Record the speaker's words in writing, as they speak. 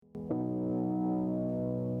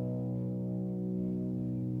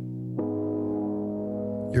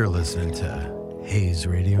You're listening to Hayes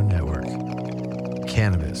Radio Network,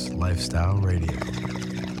 Cannabis Lifestyle Radio.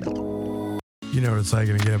 You know what it's like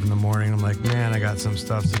to get up in the morning. I'm like, man, I got some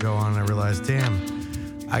stuff to go on. I realize, damn,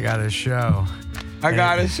 I got a show. I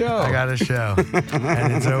got a show.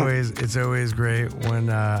 And it's always great when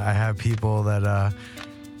I have people that,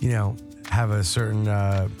 have a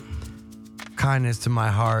certain kindness to my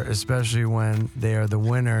heart, especially when they are the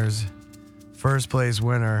winners, first place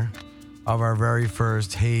winner of our very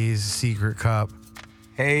first Hayes Secret Cup.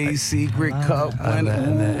 Hayes Secret Cup winner.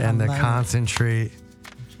 And the concentrate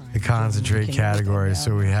category.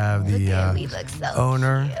 So we have the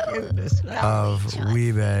owner of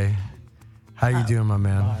Weebay. How you doing, my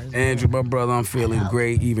man? Andrew, my brother, I'm feeling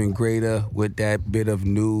great, even greater with that bit of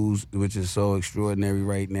news, which is so extraordinary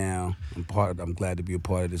right now. I'm glad to be a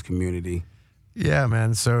part of this community. Yeah,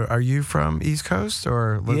 man. So are you from East Coast,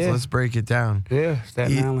 or let's break it down? Yeah,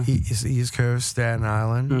 Staten Island. East Coast, Staten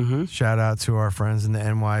Island. Mm-hmm. Shout out to our friends in the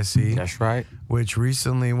NYC. That's right. Which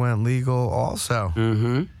recently went legal also.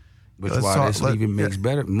 Mm-hmm. Which makes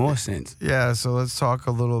more sense. Yeah, so let's talk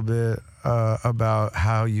a little bit about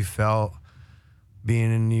how you felt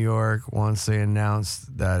being in New York once they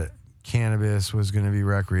announced that cannabis was going to be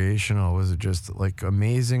recreational. Was it just like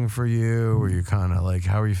amazing for you? Were you kind of like,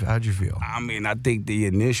 how'd you feel? I mean, I think the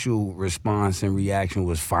initial response and reaction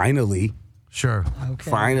was finally. Sure. Okay.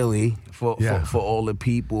 Finally, for all the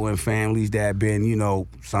people and families that have been,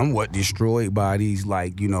 somewhat destroyed by these,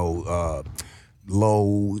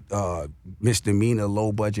 low misdemeanor,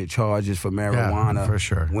 low budget charges for marijuana. Yeah, for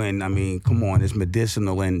sure. When, come on, it's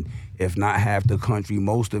medicinal, and if not half the country,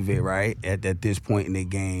 most of it, right, at this point in the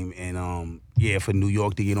game. And, for New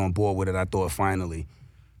York to get on board with it, I thought finally.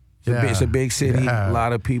 It's a big city, a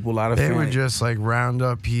lot of people, a lot of They families. would just, round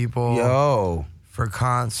up people. For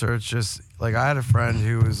concerts, just like I had a friend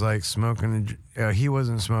who was smoking. He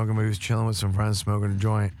wasn't smoking, but he was chilling with some friends smoking a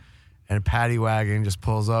joint, and a paddy wagon just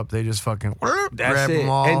pulls up. They just fucking grab them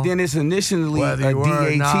all. And then it's initially a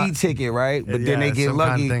DAT ticket, right? But then they get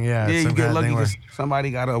lucky. You get lucky because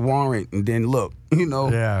somebody got a warrant, and then look,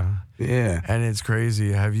 Yeah. Yeah. And it's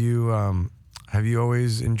crazy. Have you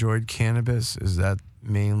always enjoyed cannabis? Is that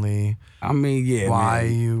mainly why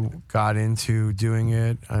you got into doing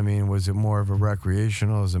it? I mean, was it more of a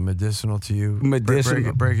recreational? Was it medicinal to you?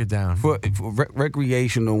 Medicinal. Break it down. For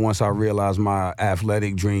recreational, once I realized my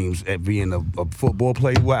athletic dreams at being a football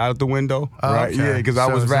player were out the window. Right? Okay. Yeah, because I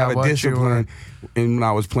was rather disciplined when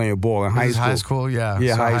I was playing ball in high school. High school, yeah.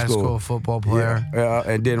 Yeah, so high school football player. Yeah.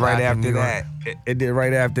 And then right after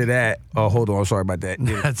that, oh, hold on, sorry about that.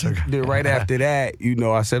 That's okay. Then right after that,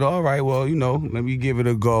 I said, all right, well, let me give it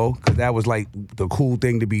a go, because that was like the cool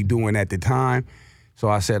thing to be doing at the time. So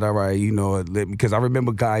I said, all right, because I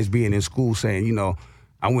remember guys being in school saying,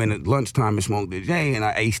 I went at lunchtime and smoked the J, and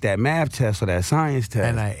I aced that math test or that science test.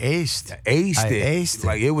 And I aced it.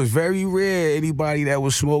 Like, it was very rare anybody that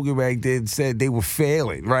was smoking back then said they were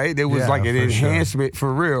failing, right? There was an enhancement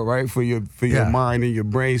for real, right? For your mind and your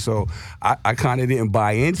brain. So I kind of didn't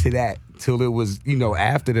buy into that till it was,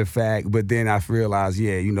 after the fact. But then I realized,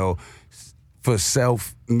 for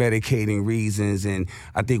self-medicating reasons, and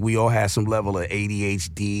I think we all had some level of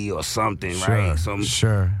ADHD or something, right? Some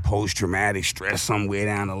post-traumatic stress somewhere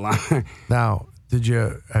down the line. Now,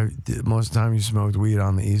 most of the time you smoked weed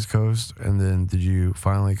on the East Coast, and then did you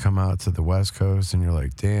finally come out to the West Coast, and you're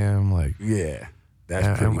like, damn, Yeah,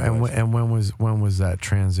 that's pretty much. And when was that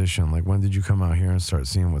transition? Like, when did you come out here and start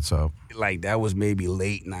seeing what's up? Like, that was maybe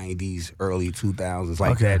late 90s, early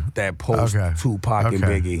 2000s, that post-Tupac and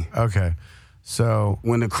Biggie. Okay. So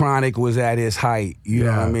when the Chronic was at its height, you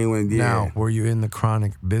know what I mean? Now, were you in the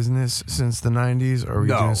chronic business since the 90s, or were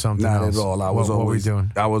you doing something else? No, not at all. What were you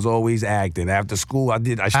doing? I was always acting. After school, I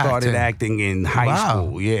started acting in high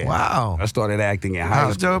school. Yeah. Wow. I started acting in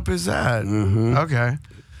high school. How dope is that? Mm-hmm. Okay.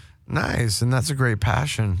 Nice. And that's a great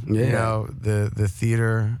passion. Yeah. The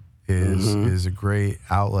theater is a great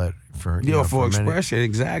outlet for expression.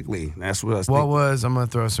 Exactly. That's what I was thinking. I'm going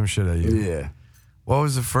to throw some shit at you. Yeah. What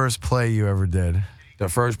was the first play you ever did? The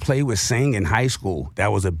first play was Sing in high school.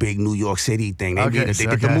 That was a big New York City thing. They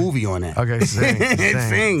did the movie on that. Okay,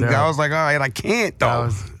 Sing. I was like, all right, I can't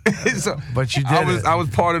though. But you did. I was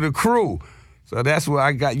part of the crew. So that's where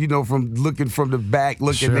I got, from looking from the back,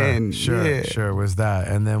 looking in. Sure, was that.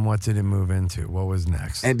 And then what did it move into? What was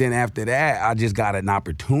next? And then after that, I just got an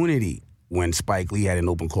opportunity when Spike Lee had an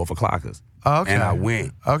open call for Clockers. Okay. And I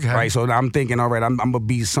went. Okay. Right. So I'm thinking, all right, I'm gonna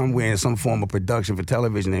be somewhere in some form of production for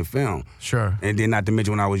television and film. Sure. And then, not to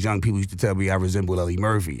mention, when I was young, people used to tell me I resembled Eddie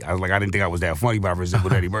Murphy. I was like, I didn't think I was that funny, but I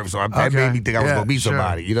resembled Eddie Murphy. So that made me think I was gonna be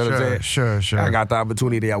somebody. You know what I'm saying? Sure. I got the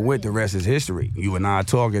opportunity. I went. The rest is history. You and I are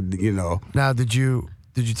talking. You know. Now, did you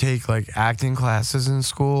take like acting classes in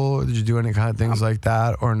school? Did you do any kind of things like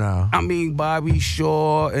that, or no? I mean, Bobby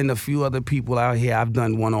Shaw and a few other people out here I've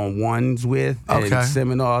done one-on-ones with and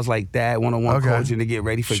seminars like that, one-on-one coaching to get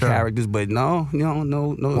ready for characters. But no.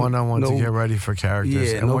 One-on-one to get ready for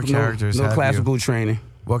characters. Yeah, and what characters? No classical training.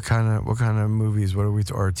 What kind of movies? What are we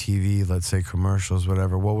or TV? Let's say commercials,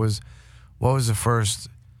 whatever. What was the first?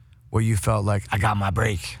 Where you felt like I got my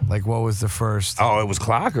break? Like what was the first? Oh, it was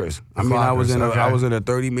Clockers. I was in a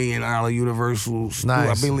 $30 million Universal school,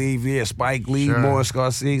 I believe. Yeah, Spike Lee, Morris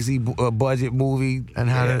Scorsese budget movie. And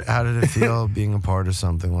how did it feel being a part of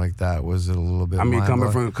something like that? Was it a little bit? I mean,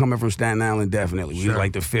 coming from Staten Island, definitely. We were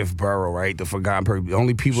like the fifth borough, right? The forgotten person. The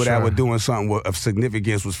only people that were doing something of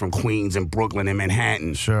significance was from Queens and Brooklyn and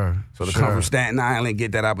Manhattan. Sure. So to come from Staten Island,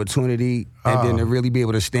 get that opportunity, and then to really be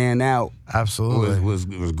able to stand out, absolutely, was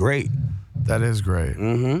great. That is great.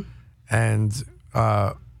 Mm-hmm. And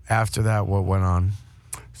after that, what went on?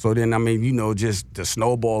 So then, I mean, you know, just the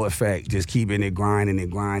snowball effect, just keeping it grinding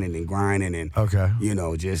and you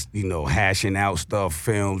know, just, you know, hashing out stuff,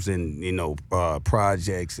 films and, you know,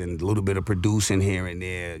 projects and a little bit of producing here and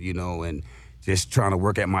there, you know, and just trying to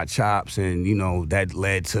work at my chops. And, you know, that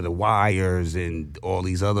led to The Wires and all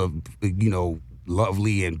these other, you know,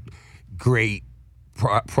 lovely and great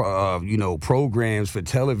you know, programs for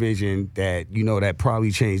television that, you know, that probably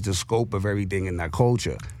changed the scope of everything in that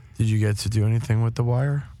culture. Did you get to do anything with The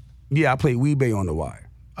Wire? Yeah, I played Wee-Bey on The Wire.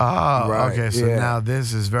 Oh, right. Okay. So now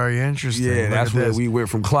this is very interesting. Yeah, that's where we went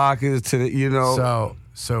from Clockers to the, you know.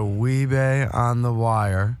 So Wee-Bey on The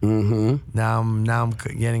Wire. Mm-hmm. Now I'm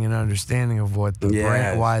getting an understanding of what the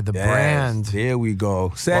brand, why the brand. There we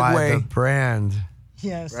go. Segue. Why the brand.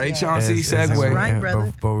 Yes. Right, Chauncey? Segue. Right,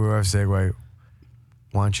 brother. But we have segue.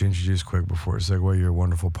 Why don't you introduce quick before segue your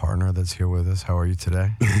wonderful partner that's here with us? How are you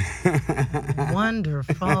today?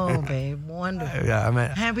 Wonderful, babe. Wonderful.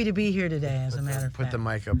 Yeah, happy to be here today, as a matter of fact. Put the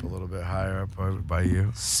mic up a little bit higher up by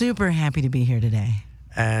you. Super happy to be here today.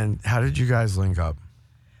 And how did you guys link up?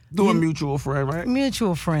 Through a mutual friend, right?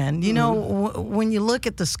 Mutual friend. You know, when you look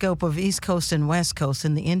at the scope of East Coast and West Coast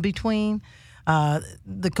and the in-between,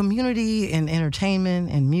 the community in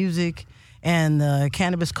entertainment and music and the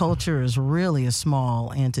cannabis culture is really a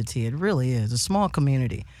small entity. It really is a small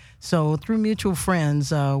community. So through mutual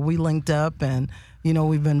friends, we linked up and, you know,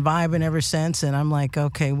 we've been vibing ever since. And I'm like,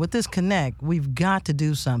 okay, with this connect, we've got to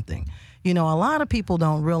do something. You know, a lot of people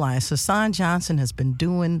don't realize Hassan Johnson has been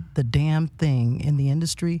doing the damn thing in the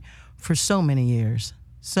industry for so many years.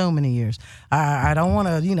 So many years. I don't want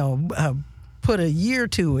to, you know, put a year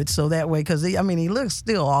to it so that way, because he looks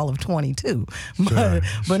still all of 22, but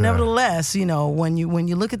nevertheless, you know, when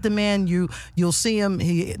you look at the man, you'll see him,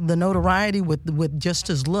 the notoriety with just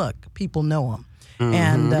his look, people know him. Mm-hmm.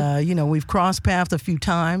 And, you know, we've crossed paths a few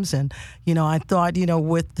times. And, you know, I thought, you know,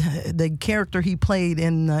 with the character he played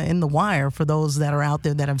in The Wire, for those that are out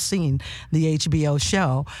there that have seen the HBO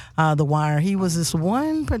show, The Wire, he was this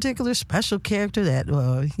one particular special character that,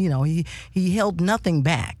 you know, he held nothing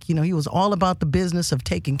back. You know, he was all about the business of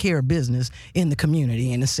taking care of business in the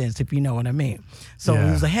community, in a sense, if you know what I mean. So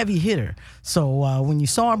he was a heavy hitter. So when you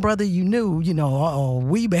saw a brother, you knew, you know,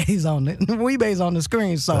 Wee-Bey's on the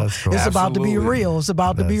screen. So it's about to be real. It's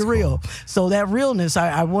about to be real. Cool. So that realness,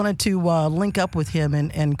 I wanted to link up with him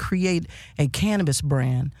and create a cannabis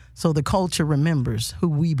brand so the culture remembers who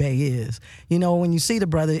Wee-Bey is. You know, when you see the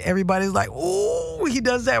brother, everybody's like, ooh, he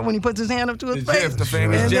does that when he puts his hand up to his face. The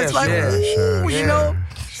famous and it's like, ooh, you know.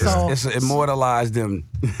 So it's immortalized him.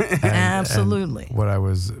 Absolutely. And what I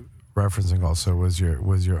was referencing also was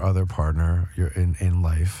your other partner in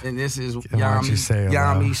life. And this is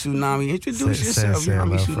Yami Tsunami. Introduce yourself, say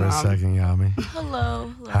Yami Tsunami. For a second, Yami.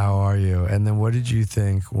 Hello. How are you? And then what did you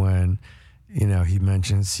think when, you know, he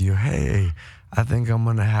mentions to you, hey, I think I'm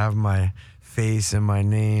going to have my face and my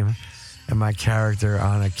name and my character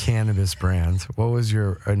on a cannabis brand. What was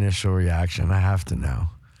your initial reaction? I have to know.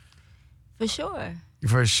 For sure.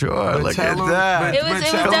 For sure. Look at that. It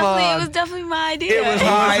was definitely my idea. It was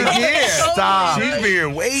my idea. Stop. She's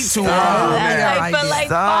being way too humble now. For like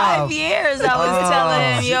 5 years, I was telling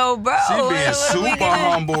him, yo, bro. She's being super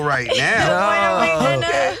humble right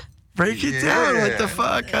now. Break it down. What the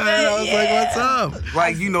fuck? I was like, what's up?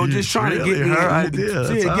 Like, just trying to get me her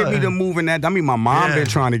idea. Get me to move in that. I mean, my mom been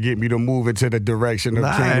trying to get me to move into the direction of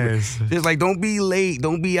cannabis. It's like, don't be late.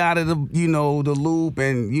 Don't be out of the, the loop,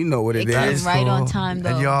 and you know what it is. Right on time,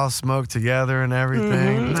 though. And y'all smoke together and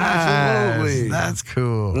everything. Nice. Absolutely. That's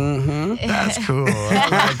cool. That's cool.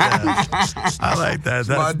 I like that. That's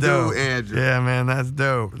my dope. dude, Andrew. Yeah, man, that's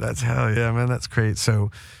dope. That's hell yeah, man. That's great.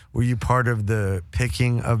 So, were you part of the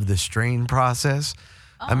picking of the strain process?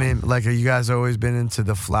 I mean, like, have you guys always been into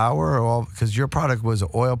the flower, or all? Because your product was an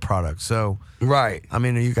oil product, so right. I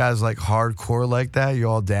mean, are you guys like hardcore like that? You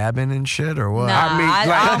all dabbing and shit, or what? Nah,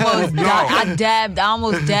 I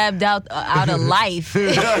almost dabbed out of life.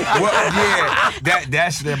 Well, yeah,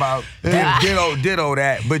 that's about ditto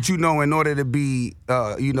that. But in order to be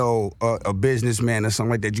a businessman or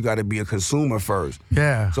something like that, you got to be a consumer first.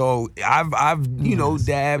 Yeah. So I've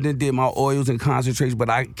dabbed and did my oils and concentrates,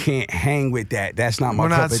 but I can't hang with that. That's not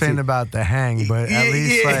my. We're not saying about the hang, but at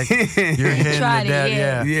least like you're hitting the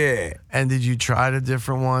dab. Yeah. And did you try the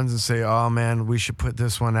different ones and say, oh man, we should put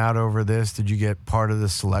this one out over this? Did you get part of the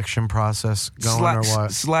selection process going or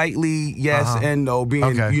what? Slightly yes and no,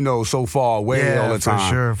 being so far away all the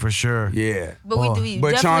time. For sure. Yeah.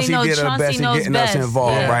 But Chauncey did her best in getting us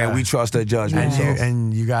involved, right? We trust her judgment.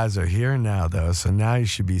 And you guys are here now though, so now you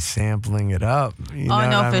should be sampling it up. You know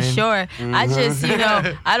no, what I for mean? sure. I just,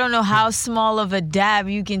 I don't know how small of a dab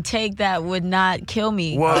you can take that would not kill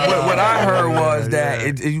me. Well, what I heard was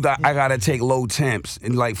that I gotta take low temps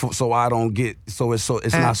and so I don't get it's not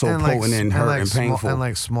so potent and hurt and painful and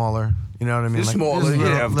like smaller. You know what I mean? Just like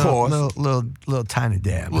smaller, of course. Little tiny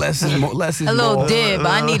dab. Less is more. A little dib.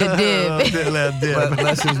 I need a dib.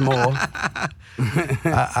 Less is more.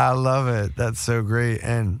 I love it. That's so great.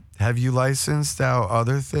 And have you licensed out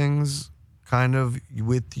other things kind of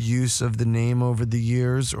with use of the name over the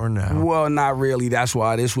years or no? Well, not really. That's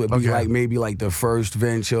why this would be maybe the first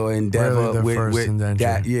venture endeavor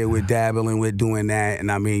with dabbling with doing that.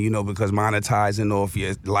 And I mean, because monetizing off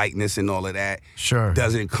your likeness and all of that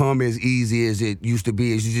doesn't come as easy as it used to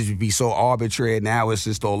be. It used to be so arbitrary. Now it's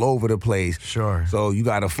just all over the place. Sure. So you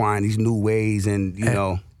got to find these new ways and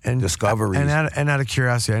discoveries. And out of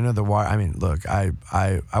curiosity, I know the Wire. I mean, look, I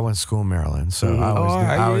went to school in Maryland, so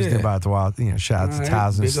I always knew about the Wild. Shout out to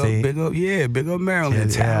Towson State. Big up Maryland,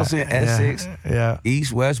 Towson, Essex,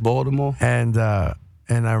 East, West, Baltimore, and I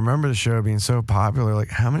remember the show being so popular. Like,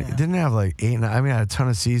 how many? Didn't it have like 8? I mean, it had a ton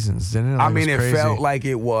of seasons. Didn't it? Like, it felt like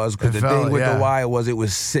it was because the thing with the Wire was it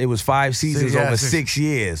was 5 seasons over 6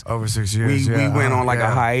 years. Over 6 years. We went on a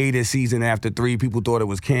hiatus season after 3. People thought it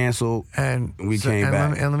was canceled, and we came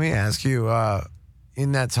back. Let me ask you.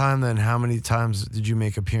 In that time, then, how many times did you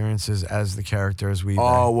make appearances as the character as Weebay?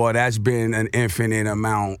 Oh, well, that's been an infinite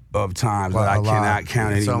amount of times that I cannot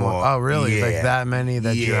count anymore. Oh, really? Yeah. Like that many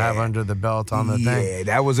that you have under the belt on the thing? Yeah,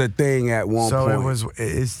 that was a thing at one point. So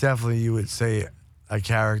it's definitely, you would say, a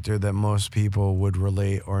character that most people would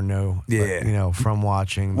relate or know, from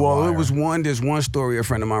watching The Wire. It was there's one story, a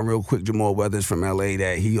friend of mine, real quick, Jamal Weathers from LA,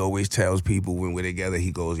 that he always tells people when we're together,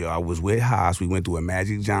 he goes, I was with Haas, we went to a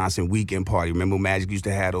Magic Johnson weekend party. Remember Magic used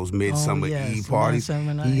to have those midsummer Eve parties?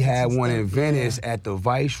 He had one in Venice at the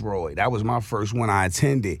Viceroy. That was my first one I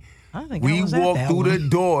attended. We walked through the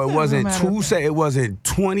door. It wasn't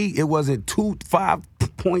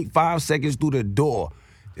 5.5 seconds through the door.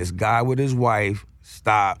 This guy with his wife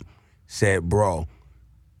stopped, said, bro,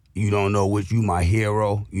 you don't know what you my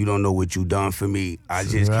hero. You don't know what you done for me. I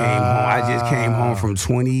just came home from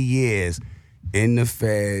 20 years in the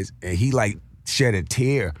feds, and he shed a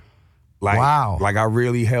tear. Like I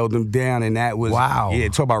really held him down, and that was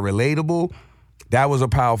talk about relatable. That was a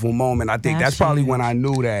powerful moment. I think that's probably when I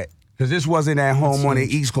knew that, because this wasn't at home on the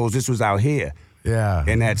East Coast. This was out here. Yeah.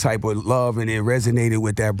 And that type of love, and it resonated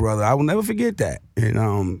with that brother. I will never forget that.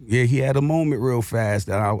 And he had a moment real fast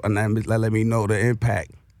that let me know the impact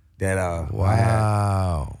that I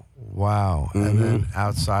had. Wow. Mm-hmm. And then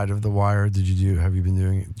outside of The Wire, did you do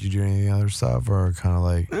any other stuff, or kind of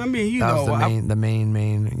like, I mean, the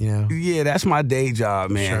main, Yeah, that's my day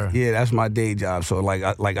job, man. Sure. Yeah, that's my day job. So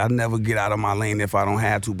I never get out of my lane if I don't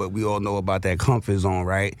have to, but we all know about that comfort zone,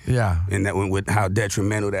 right? Yeah. And that with how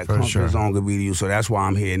detrimental that comfort zone could be to you. So that's why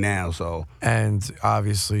I'm here now. So, and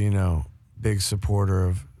obviously, big supporter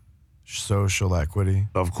of social equity.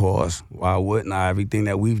 Of course. Why wouldn't I? Everything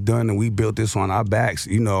that we've done, and we built this on our backs.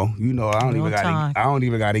 I don't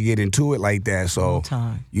even got to get into it like that. So,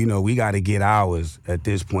 we got to get ours at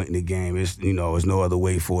this point in the game. It's there's no other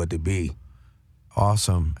way for it to be.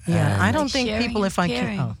 Awesome. Yeah, I don't think people, if I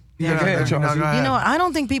can. I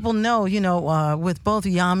don't think people know. With both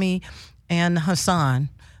Yami and Hassan,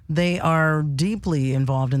 they are deeply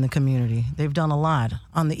involved in the community. They've done a lot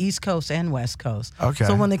on the East Coast and West Coast. Okay.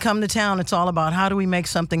 So when they come to town, it's all about how do we make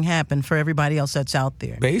something happen for everybody else that's out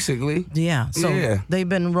there. Basically. Yeah. So they've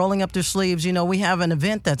been rolling up their sleeves. You know, we have an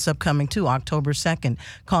event that's upcoming too, October 2nd,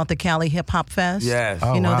 called the Cali Hip Hop Fest. Yes.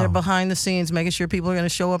 Oh, You know, wow. they're behind the scenes, making sure people are going to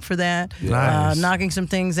show up for that. Nice. Knocking some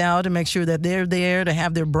things out to make sure that they're there, to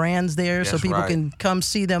have their brands there so That's people right. can come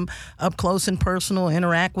see them up close and personal,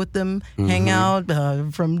 interact with them, hang out,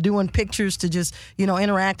 from doing pictures to just, you know,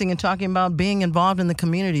 interacting and talking about being involved in the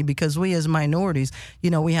community, because we as minorities, you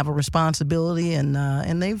know, we have a responsibility, and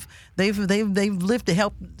they've lived to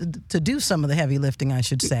help to do some of the heavy lifting, I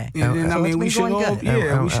should say. And So I it's mean, been we should going all,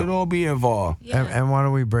 good. we should all be involved. And why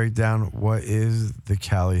don't we break down what is the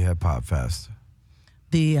Cali Hip Hop Fest?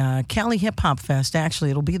 The Cali Hip Hop Fest, actually,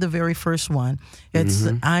 it'll be the very first one. It's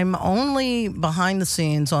I'm only behind the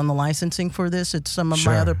scenes on the licensing for this. It's some of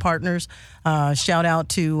Sure. my other partners. Shout out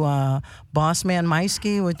to Boss Man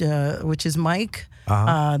Meisky, which is Mike.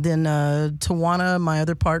 Then Tawana, my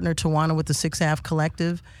other partner, Tawana with the 6 Half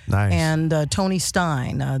Collective. Nice. And Tony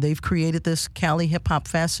Stein. They've created this Cali Hip Hop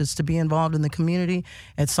Fest. It's to be involved in the community.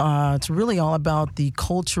 It's really all about the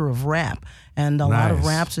culture of rap. And a lot of Nice.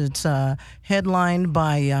 raps, it's headlined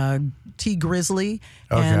by T Grizzly.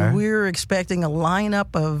 Okay. And we're expecting a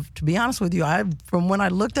lineup of, to be honest with you, from when I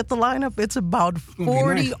looked at the lineup, it's about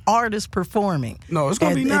 40 nice. artists performing. No, it's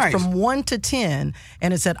gonna be nice. It's from 1 to 10,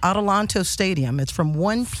 and it's at Adelanto Stadium. It's from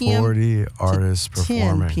 1 p.m. 40 artists to 10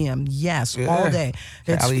 performing. p.m. Yes, Yeah. all day.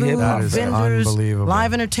 It's Cali food, hip-hop. That is vendors, unbelievable.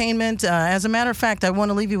 live entertainment. As a matter of fact, I want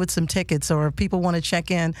to leave you with some tickets, or if people want to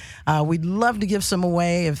check in, we'd love to give some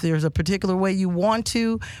away. If there's a particular way you want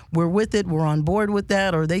to, we're with it. We're on board with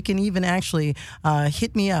that, or they can even actually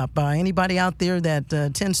hit me up. Anybody out there that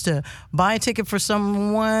tends to buy a ticket for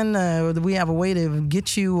someone, we have a way to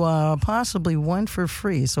get you possibly one for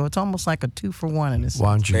free. So it's almost like a 2-for-1 in this.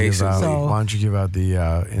 Why don't you Basically. give out the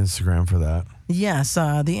Instagram for that? Yes,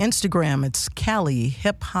 the Instagram, it's Cali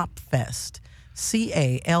Hip Hop Fest,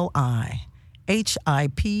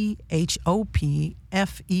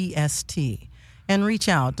 CaliHiphopFest. And reach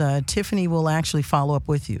out. Tiffany will actually follow up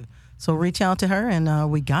with you. So reach out to her, and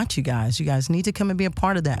we got you guys. You guys need to come and be a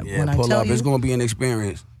part of that. Yeah, when pull I tell up. you, It's going to be an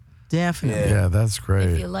experience. definitely. Yeah, that's If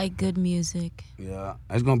great. you like good music. Yeah,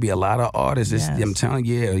 there's going to be a lot of artists. Yes. I'm telling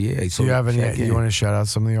you, yeah. So Do you have any? check in. You want to shout out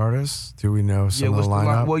some of the artists? Do we know some of what's the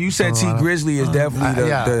lineup? Well, you said Some T of the lineup? Grizzly is definitely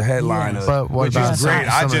yeah. the headliner, But what which about is great.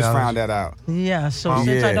 I some of just the others? found that out. Yeah, so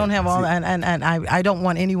since I Yeah. don't have all that, and I don't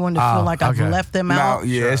want anyone to feel like I've okay. left them No, out.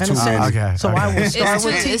 yeah, it's in too a sense. Okay, So okay. I will start It's,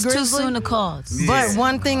 with too, T it's too Grizzly. soon to call. But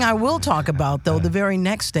one thing I will talk about, though, the very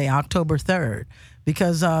next day, October 3rd,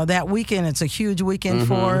 because that weekend, it's a huge weekend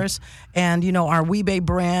for us. And, you know, our Weebay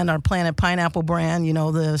brand, our Planet Pineapple brand, you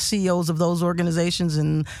know, the CEOs of those organizations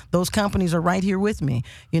and those companies are right here with me.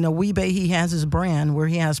 You know, Weebay, he has his brand where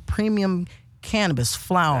he has premium cannabis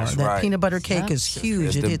flour. That's that right. peanut butter cake is That's huge.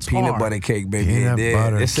 It's It the hits peanut hard. butter cake, baby. Peanut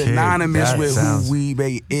butter It's cake. synonymous That with sounds- who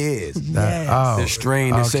Weebay is. Yes. The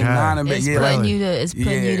strain is okay. synonymous. It's yeah, putting like-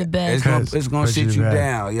 you to bed. It's gonna Put sit you you to bed.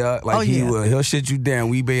 down, yeah. Like Oh, he yeah. will. He'll sit you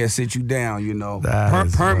down. Weebay will sit you down, you know. That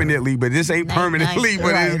is Permanently, but this ain't Night, permanently, night.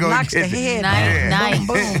 but Right, it's gonna knocks get the head Night, night.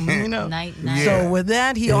 boom, boom, you know. Night. So with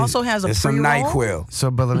that, he also has a It's some pre-roll. NyQuil.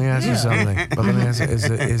 So, but let me ask you something.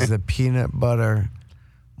 Is the peanut butter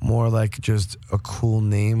more like just a cool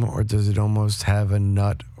name, or does it almost have a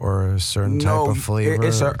nut or a certain type of flavor?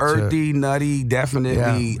 It's a to- earthy, nutty,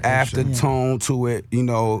 definitely Yeah, aftertone to it. You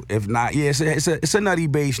know, if not, yeah, it's a nutty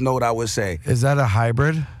base note, I would say. Is that a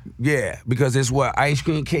hybrid? Yeah, because it's what ice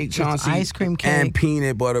cream cake, Chauncey, ice cream cake. and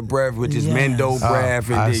peanut butter bread, which is Yes. Mendo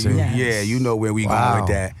bread, I and see. then Yes. yeah, you know where we Wow. going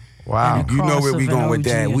with that. Wow. And You know where we Cross of going an with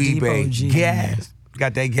that. OG, a We deep bake OG. gas.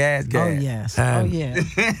 Got that gas. Oh yes. And- Oh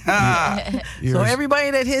yeah. So Yours-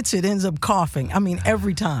 everybody that hits it ends up coughing. I mean,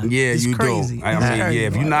 every time. Yeah, it's you crazy. do. I It's mean, crazy. yeah,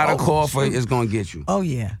 if you're not a Oh, cougher, it's gonna get you. Oh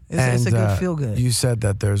yeah. It's a and, good feel good. You said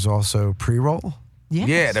that there's also pre-roll. Yes.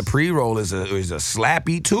 Yeah, the pre-roll is a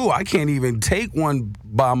slappy too. I can't even take one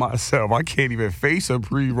by myself. I can't even face a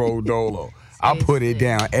pre-roll dolo. I put it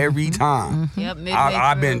down every time. Yep, midway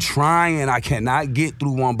I've been through. trying. I cannot get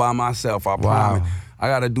through one by myself. I promise. I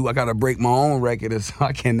gotta break my own record. So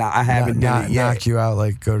I cannot. I haven't done it yet. Knock you out,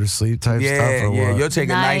 like go to sleep type stuff. Yeah, Or yeah. what? You'll take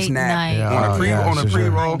a nice Night, nap night. Yeah, on a oh, pre yeah, on a sure, sure.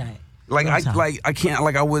 pre-roll. Night, night. Like No time. I can't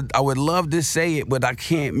like I would love to say it, but I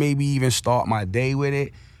can't maybe even start my day with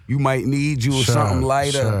it. You might need you Sure, something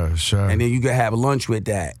lighter, sure. and then you can have lunch with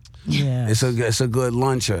that. Yeah. It's a good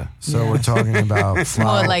luncher. So we're talking about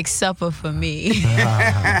flour. More like supper for me.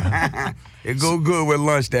 It go good with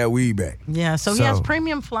lunch, that weed bag. Yeah, so he has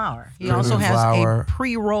premium flour. He also has flour, a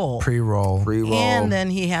pre-roll. Pre-roll. And then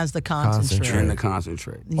he has the concentrate. And the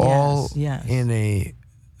concentrate. All Yes. in a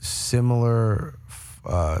similar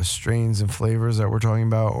strains and flavors that we're talking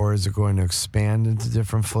about, or is it going to expand into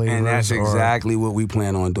different flavors? And that's exactly what we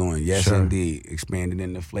plan on doing. Yes, Sure. indeed. Expanding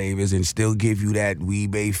into flavors and still give you that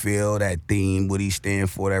Weebay feel, that theme, what he stand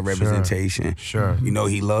for, that representation. Sure. You know,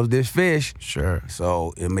 he loves this fish. Sure.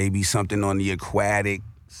 So it may be something on the aquatic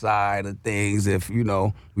side of things if, you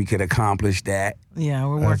know, we could accomplish that. Yeah,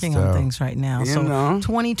 we're working on things right now. You So know.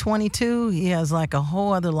 2022, he has like a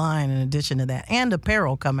whole other line in addition to that, and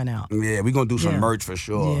apparel coming out. Yeah, we're going to do some Yeah. merch for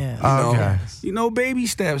sure. Yeah. Okay. You know, baby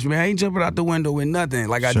steps, man. I ain't jumping out the window with nothing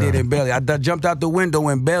like I Sure. did in Belly. I jumped out the window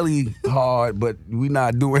in Belly hard, but we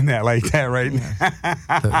not doing that like that right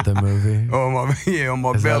now. The movie. on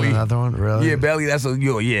my Is Belly. that another one? Really? Yeah, Belly. That's Oh,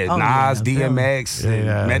 Nas, yeah, DMX,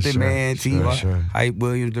 Yeah, Method sure, Man, sure, T. Hype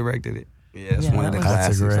Williams directed it. Yeah, it's Yeah, one of that the was-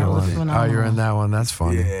 That's classics. a great That was one. phenomenal. Oh, you're in that one. That's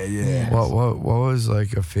funny. Yeah. What was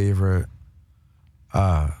like a favorite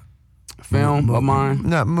Film of mine.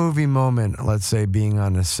 Not movie moment, let's say, being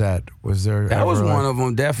on the set. Was there That ever, was like, one of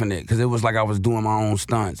them, definite, because it was like I was doing my own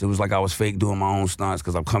stunts. It was like I was fake doing my own stunts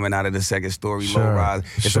because I'm coming out of the second story Sure, low rise.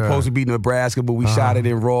 It's sure. supposed to be Nebraska, but we shot it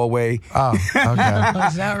in Rawway. Oh, okay.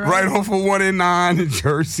 Is that right? Right off of 1 and 9 in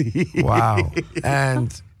Jersey. Wow.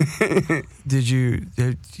 And did you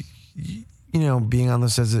know, being on the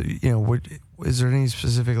sets, is there any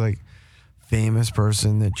specific, like, famous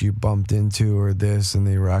person that you bumped into or this, and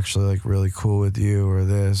they were actually, like, really cool with you or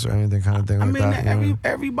this or anything kind of thing like that?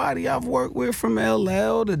 Everybody I've worked with, from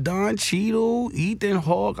LL to Don Cheadle, Ethan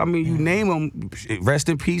Hawke, I mean, you name them. Rest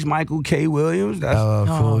in peace, Michael K. Williams. That's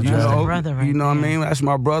Cool that's J. the brother right you know what I there. mean? That's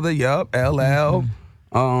my brother. Yup, LL.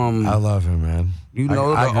 I love him, man. You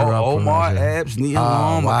know, I grew up with Omar him, too. Epps, Neil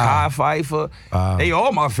Long, wow. Mekhi Phifer. They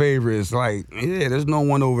all my favorites. Like, yeah, there's no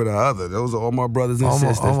one over the other. Those are all my brothers and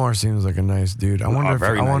sisters. Omar seems like a nice dude. I wonder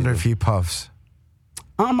very nice if he puffs.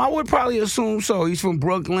 I would probably assume so. He's from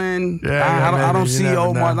Brooklyn. Yeah, I don't maybe. You see never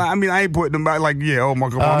Omar. know. I mean, I ain't putting him back like,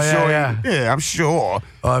 Omar. Come on, I'm sure. yeah. I'm sure.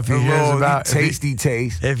 Oh, if he A hears little about tasty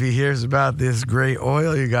taste. if he hears about this great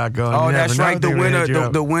oil you got going, Oh, you that's never know, right. The they may winner, hit you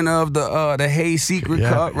up. the winner of the Hayes Secret Yeah,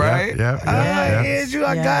 Cup, right? yeah.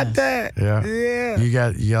 I got that. Yeah.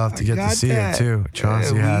 Yeah. You have to get to see it too.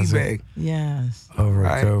 Chauncey has it Yes. over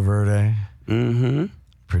at Right. Coverde. Mm-hmm.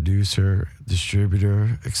 Producer,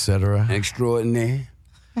 distributor, etc. Extraordinaire.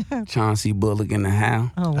 Chauncey Bullock in the house.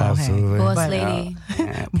 Oh, well, Absolutely. Boss But, lady.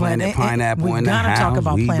 Planet Pineapple we in the gotta house. talk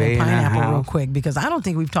about Weebay Planet in the Pineapple real house. quick, because I don't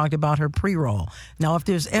think we've talked about her pre-roll. Now, if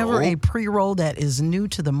there's ever a pre-roll that is new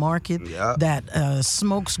to the market, that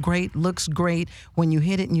smokes great, looks great when you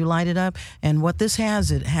hit it and you light it up, and what this has,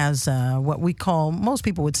 it has what we call, most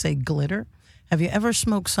people would say, glitter. Have you ever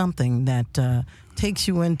smoked something that takes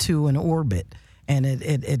you into an orbit, and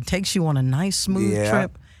it takes you on a nice smooth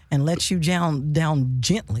trip and lets you down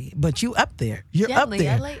gently, but you up there. You're Gently. up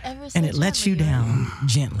there, I like ever so and it lets you gently, down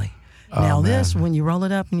gently. Now this, when you roll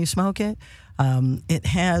it up and you smoke it, it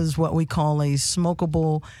has what we call a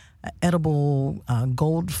smokable, edible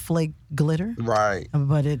gold flake glitter. Right.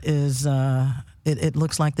 But it is, it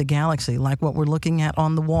looks like the galaxy, like what we're looking at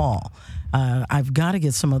on the wall. I've got to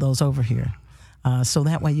get some of those over here. So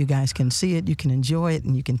that way you guys can see it, you can enjoy it,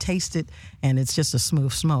 and you can taste it, and it's just a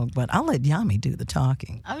smooth smoke. But I'll let Yami do the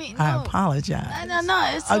talking. I mean, I no. apologize. No,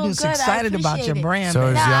 it's so I'm just good. I excited about your appreciate it. brand. So,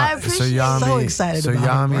 baby. I appreciate it. Yami, So excited about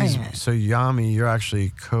her brand. So Yami, you're actually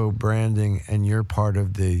co-branding, and you're part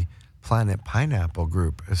of the Planet Pineapple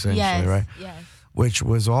group, essentially, Yes, right? yes. Which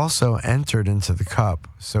was also entered into the cup.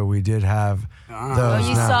 So we did have those.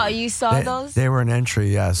 Oh, you saw those? They were an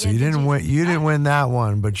entry, yeah. So Yeah, you did didn't you? win. You didn't win that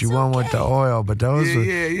one, but you It's won with the okay. oil. But those, were,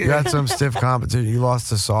 yeah. you got some stiff competition. You lost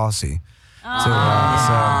to Saucy. So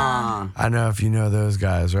I know if you know those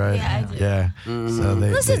guys, right? Yeah, I do. Yeah. So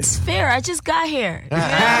Listen, it's fair. I just got here.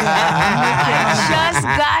 I just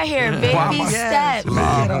got here. Baby steps.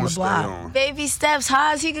 Get on the block. Baby steps.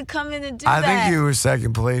 Haas, he could come in and do I that. think you were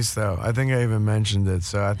second place, though. I think I even mentioned it.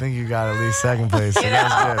 So I think you got at least second place. So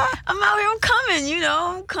that's good. I'm out here. I'm coming.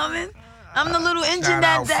 I'm coming. I'm the little engine Shout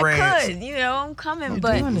out that France. could. I'm coming. You're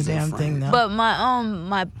But doing the damn thing now. But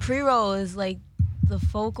my pre-roll is like the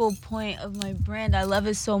focal point of my brand. I love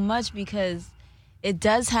it so much because it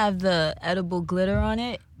does have the edible glitter on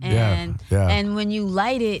it, and and when you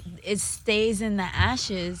light it, it stays in the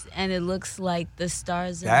ashes, and it looks like the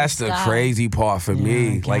stars. That's in the sky. crazy part for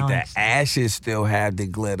me. Like the galaxy. ashes still have the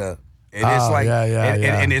glitter And it's like,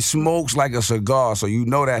 and it smokes like a cigar, so you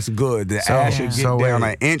know that's good. The ash should get down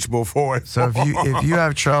an inch before it. So if you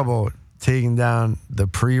have trouble taking down the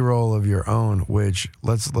pre-roll of your own, which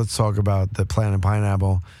let's talk about the Planet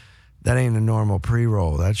Pineapple. That ain't a normal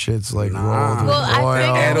pre-roll. That shit's like rolled with oil,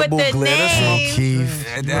 I figured with the name, Keef,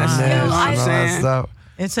 that's all that stuff.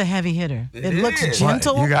 It's a heavy hitter. It looks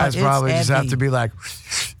gentle. You guys probably just have to be like,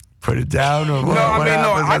 put it down or what?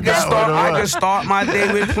 I just start my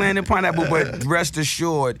day with Planet Pineapple, but rest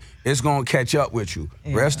assured, it's gonna catch up with you.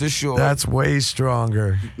 Yeah. Rest assured. That's way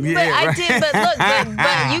stronger. Yeah,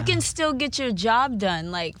 but you can still get your job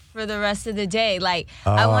done, like, for the rest of the day. Like,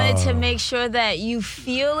 I wanted to make sure that you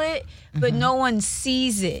feel it, but no one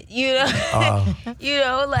sees it. You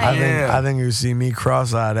know, like. I think you see me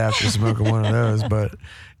cross-eyed after smoking one of those, but.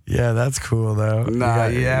 Yeah, that's cool though.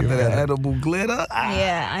 After the edible glitter.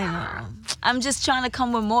 Yeah, I know. I'm just trying to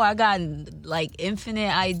come with more. I got like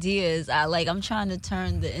infinite ideas. I'm trying to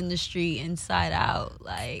turn the industry inside out.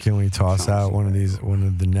 Like, can we toss out one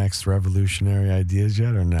of the next revolutionary ideas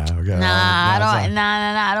yet, or no? I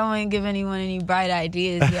don't want to give anyone any bright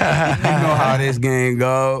ideas yet. You know how this game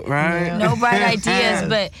go, right? No bright ideas,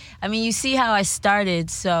 but I mean, you see how I started,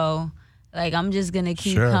 so. Like, I'm just going to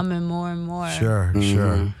keep coming more and more. Sure.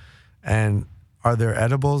 And are there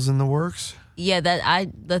edibles in the works? Yeah,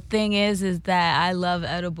 the thing is that I love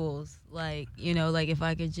edibles. Like, like if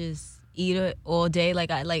I could just eat it all day,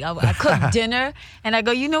 I cook dinner and I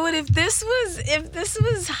go, you know what, if this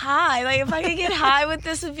was high, like if I could get high with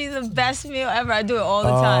this, would be the best meal ever. I do it all the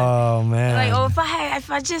time. Oh man. Like,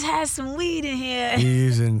 if I just had some weed in here. You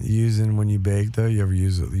using when you bake though? You ever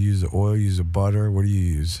use the oil, use the butter? What do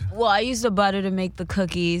you use? Well, I use the butter to make the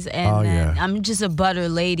cookies, and then I'm just a butter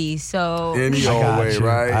lady, so any old way,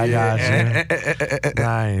 right? I got you.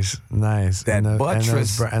 Nice. That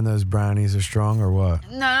buttress and those brownies are strong or what?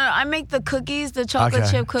 No, I make the cookies, the chocolate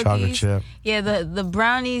chip cookies. Chocolate chip. Yeah, the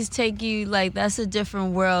brownies take you, like, that's a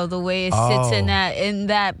different world. The way it sits in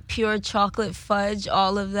that pure chocolate fudge,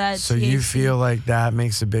 all of that. So you feel like that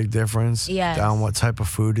makes a big difference? Yes. On what type of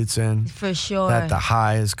food it's in? For sure. That the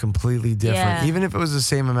high is completely different, even if it was the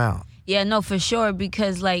same amount. Yeah, no, for sure,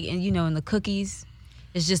 because like, in the cookies,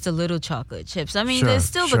 it's just a little chocolate chips. I mean, there's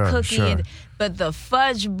still the cookie, but the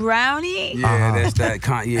fudge brownie. Yeah, that's that.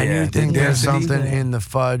 And you think there's something in the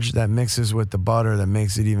fudge that mixes with the butter that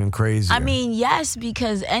makes it even crazier? I mean, yes,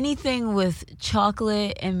 because anything with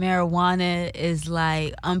chocolate and marijuana is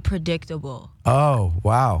like unpredictable. Oh,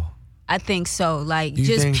 wow. I think so. Like, do you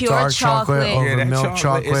just think pure dark chocolate over milk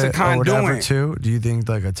chocolate or whatever too? Do you think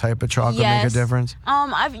like a type of chocolate make a difference?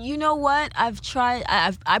 You know what? I've tried.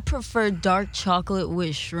 I prefer dark chocolate with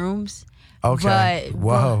shrooms. Okay.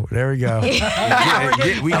 Whoa, there we go.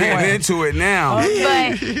 We getting into it now.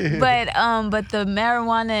 But the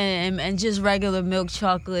marijuana and just regular milk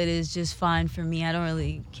chocolate is just fine for me. I don't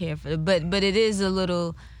really care for it. But it is a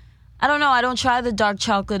little. I don't know. I don't try the dark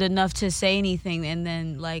chocolate enough to say anything. And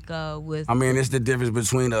then, with... I mean, it's the difference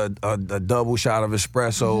between a double shot of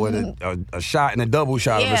espresso and a shot and a double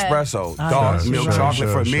shot of espresso. Dark milk chocolate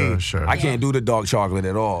for me. I can't do the dark chocolate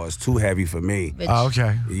at all. It's too heavy for me.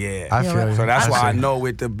 Okay. Yeah. I feel you. So that's why I know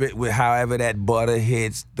with however that butter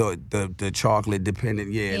hits the chocolate dependent.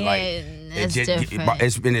 It's different.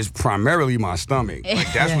 It's primarily my stomach.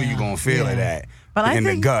 Like, that's where you're going to feel it at. But I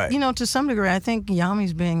think, the gut. To some degree, I think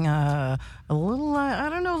Yami's being a little,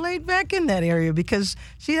 laid back in that area because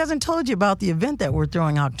she hasn't told you about the event that we're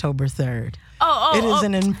throwing October 3rd. It is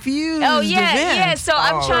an infused event. Yeah. So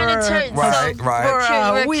I'm trying to turn. Right.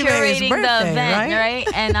 We're curating the event, right?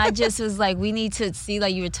 And I just was like, we need to see,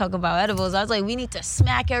 like you were talking about edibles. I was like, we need to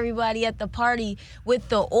smack everybody at the party with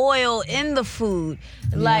the oil in the food.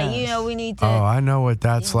 Like, we need to. Oh, I know what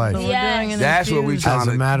that's like. Yes. That's what we trying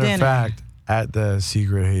to. As a matter of fact, at the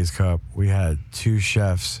Secret Haze Cup, we had 2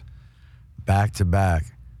 chefs back to back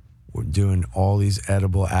doing all these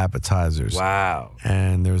edible appetizers. Wow.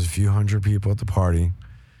 And there was a few hundred people at the party.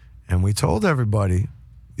 And we told everybody,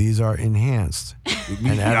 these are enhanced.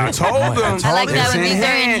 I told them. I like that when these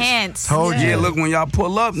are enhanced. Told you. Yeah, look, when y'all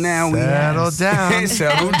pull up now. Settle down.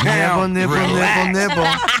 Settle down. Nibble.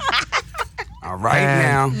 All right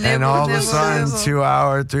now. And all of a sudden, 2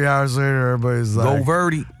 hours, 3 hours later, everybody's like, go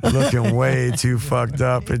Verdi. Looking way too fucked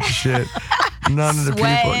up and shit. none of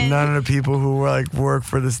the people who were like work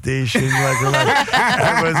for the station like were like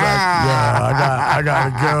everyone's like,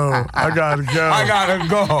 yeah, I gotta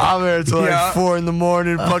go. I'm here till like 4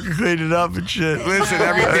 a.m. fucking cleaning up and shit. Listen,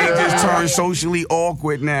 everything just turned socially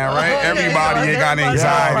awkward now, right? Everybody ain't got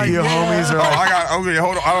anxiety. Your homies are okay,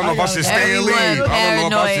 hold on. I don't know if I should stay or leave. I don't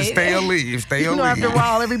know if I should stay or leave. Stay or leave. After a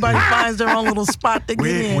while, everybody finds their own little spot to get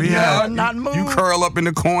in. We had not move. You curl up in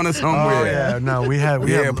the corner somewhere. Oh yeah, no, we have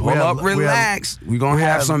pull up, relax. We're gonna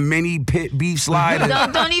have some mini pit beef sliders.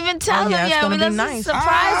 Don't even tell them yet. Let's nice.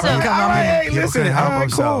 surprise them. All right, listen, help all right,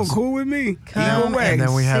 themselves. cool with me. Come and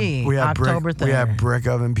then we had October brick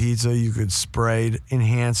oven pizza. You could spray,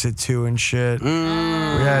 enhance it too, and shit. We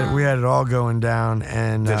had it all going down,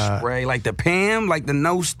 and the spray like the Pam, like the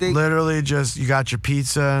no stick. Literally, just you got your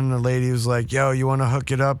pizza, and the lady was like, "Yo, you want to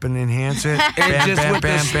hook it up and enhance it?" And just with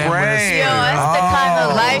the spray. Yo, that's the kind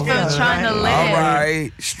of life I'm trying to live. All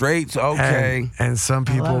right, straight. Okay. And some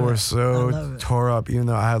people were so tore up, even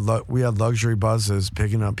though we had luxury buses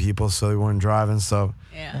picking up people, so they weren't driving stuff.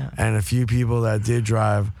 Yeah. And a few people that did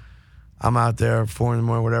drive, I'm out there 4 a.m,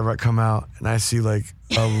 whatever. I come out and I see like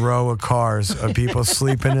a row of cars of people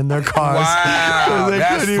sleeping in their cars. Wow, they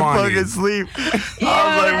that's couldn't funny. Fucking sleep. I was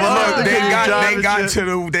like, well, look,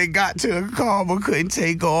 they got to the car but couldn't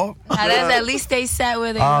take off. At least they sat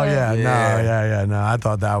where they were. Oh yeah, no. I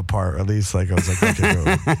thought that part at least like I was like,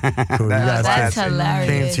 okay, cool. That's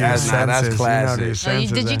hilarious. That's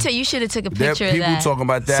classic. You should have took a picture of that. People talking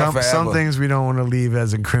about that forever. Some things we don't want to leave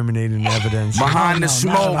as incriminating evidence. Behind the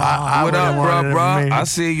smoke. What up, bro? I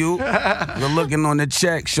see you. You're looking on the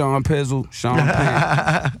check, Sean Pizzle, Sean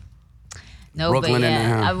Penn. No, Brooklyn but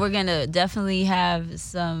yeah, we're gonna definitely have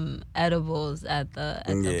some edibles at the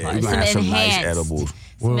party. We're gonna have some nice edibles.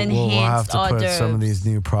 We'll have to put some of these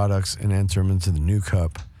new products and enter them into the new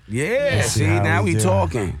cup. Yeah, see now we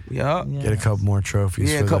talking. Yup. Get a couple more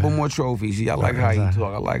trophies. Yeah, a couple more trophies. See, I like how you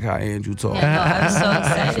talk. I like how Andrew talk. Yeah, no, I'm so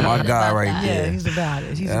excited. My guy right there. Yeah, he's about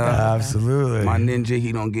it. Absolutely. My ninja,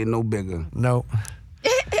 he don't get no bigger. Nope.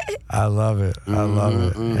 I love it.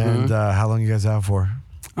 And how long you guys out for?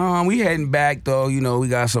 We heading back though. You know, we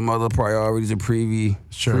got some other priorities and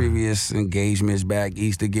previous engagements back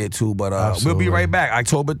east to get to. But we'll be right back.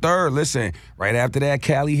 October 3rd. Listen, right after that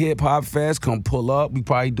Cali Hip Hop Fest, come pull up. We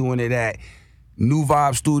probably doing it at New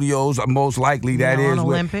Vibe Studios. Most likely that is. On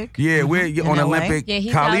Olympic. Yeah, we're on LA? Olympic. Yeah,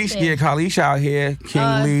 he's Kalish, out there. Kalish out here.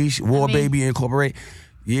 King Leash, War Baby Incorporate.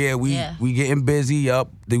 Yeah, we getting busy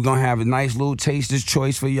up. They're gonna have a nice little taster's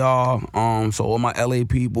choice for y'all. So all my LA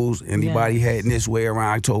peoples, anybody heading this way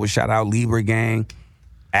around October, shout out Libra Gang,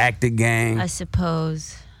 Actor Gang. I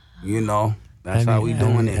suppose. You know, that's how we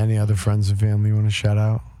doing it. Any other friends and family you want to shout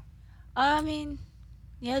out?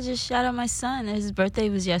 Just shout out my son. His birthday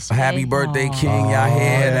was yesterday. Happy birthday, King. Y'all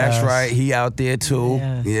here. That's right. He out there too.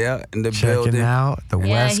 Yes. Yeah, in the Checking building. out the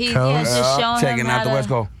West Coast. just showing checking him out the West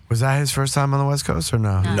Coast. Was that his first time on the West Coast or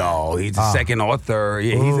no? No, he's the second or third.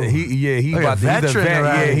 Yeah, he's Like about a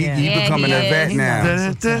veteran. He's becoming a vet now.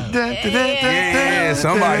 Yeah,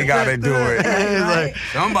 somebody got to do it.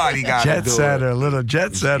 Somebody got to do it. Jet setter, little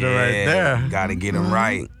jet setter right there. Got to get him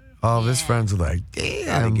right. All of his friends are like, damn.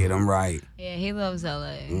 Got to get him right. Yeah, he loves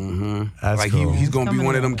LA. That's like cool. He's gonna be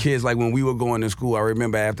one of them kids. Like when we were going to school, I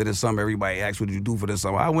remember after the summer, everybody asked, "What did you do for the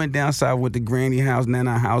summer?" I went down south with the granny house,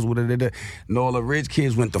 Nana house, with it. And all the rich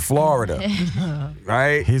kids went to Florida,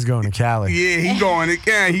 right? He's going to Cali. Yeah, he going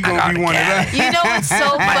again. He gonna be one of them. You know what's so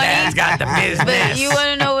funny? My dad's got the business. But you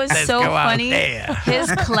want to know what's Let's so go out funny? there.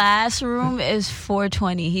 His classroom is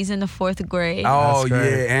 420. He's in the 4th grade. Oh That's great.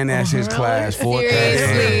 yeah, and that's his class.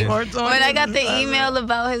 Seriously. Yeah. When I got the email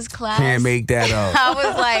about his class, Can't make that up. I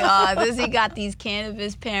was like, he got these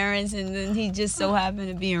cannabis parents, and then he just so happened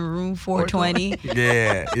to be in room 420.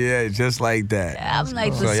 Yeah, just like that. I'm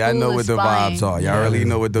like, So y'all know what the vibes are. Y'all really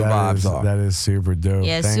know what the vibes are. That is super dope.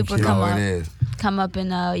 Yeah, Thank super you. come Oh, up. it is. Come up and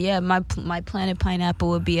my Planet Pineapple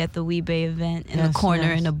will be at the Weebay event in the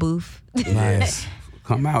corner in a booth. Nice.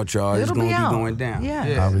 Come out, y'all. It's It'll gonna be be out. going down.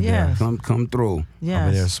 Yeah. I'll be there. Yes. Come through. I'll be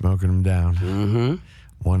there Yes. smoking them down. Mm-hmm.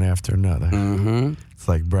 One after another. Mm-hmm. It's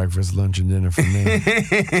like breakfast, lunch, and dinner for me.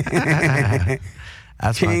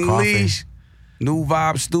 That's King my coffee. Leash, New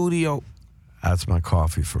Vibe Studio. That's my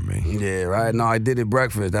coffee for me. Yeah, right. No, I did it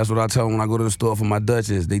breakfast. That's what I tell them when I go to the store for my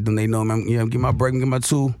Dutchess. They know, man. Yeah, get my break, get my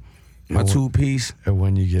two piece, And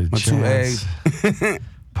when you get a my chance, 2 eggs.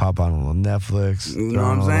 pop on a little Netflix, You know throw what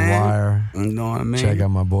on I'm a little saying? Wire, You know what I mean? check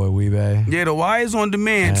out my boy Weebay. Yeah, the Wire's on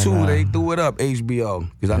demand And, too. They threw it up HBO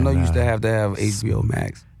because I know you used to have HBO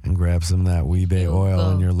Max. And grab some of that Weebay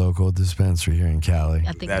oil in your local dispensary here in Cali.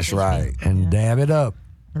 I think That's it's right. And dab it up.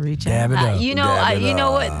 Reach out. You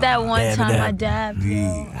know what? That one time my dad,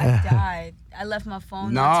 I died. I left my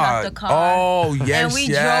phone on top of the car. Oh, yes, and we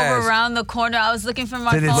drove around the corner. I was looking for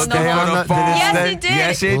my phone. Yes, it did.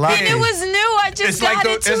 Yes, it did. And it was new. I just got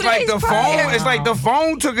it 2 days prior. It's like the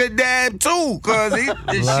phone took a dab too, because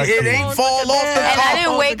it ain't fall off the car. And I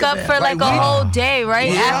didn't wake up for like a whole day,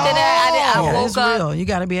 right? After that, I woke up. Real. You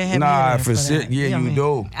got to be a heavy you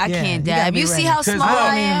do. I can't dab. You see how small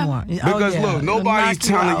I am? Because look, nobody's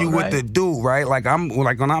telling you what to do, right? Like I'm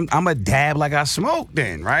a dab like I smoke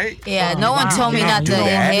then, right? Yeah, no one told me not to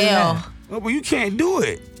inhale. No, but you can't do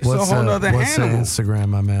it. It's a whole other animal. What's Instagram,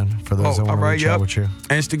 my man? For those that want to reach out with you.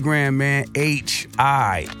 Instagram, man.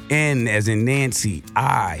 HIN as in Nancy.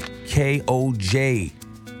 IKOJ.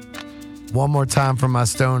 One more time for my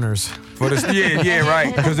stoners. For the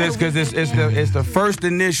right. Because it's the first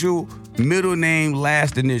initial, middle name,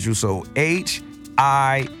 last initial. So HINIKOJ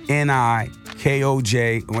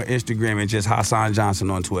on Instagram and just Hassan Johnson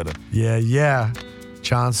on Twitter. Yeah.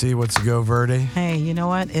 Chauncey, what's the Go Verde? Hey, you know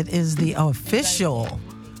what? It is the official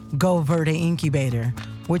Go Verde Incubator,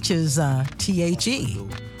 which is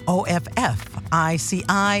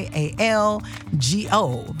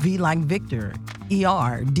TheOffICIALGO, V like Victor,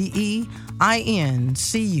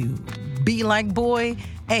 ERDEINCU, B like boy,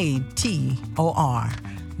 ATOR.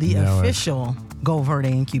 The official Go Verde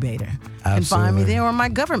Incubator. Absolutely. You can find me there on my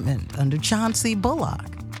government under Chauncey Bullock.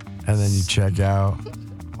 And then you check out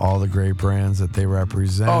all the great brands that they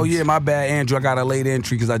represent. Oh, yeah, my bad, Andrew. I got a late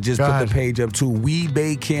entry because I just put the page up too.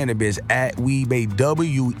 Weebay Cannabis at Weebay,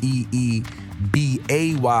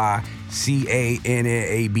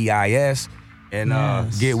 WeebayCannabis. And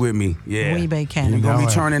get with me. Yeah. Weebay Cannabis. We're going to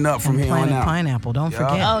be turning up from here on Planet out. Pineapple, don't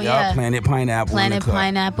forget. Oh, yeah. Planet Pineapple. Planet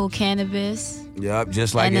Pineapple Cannabis. Yep,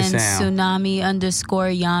 just like it sounds. And then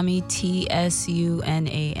Tsunami_Yami,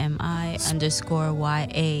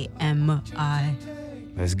 TSUNAMI_YAMI.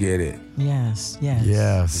 Let's get it. Yes.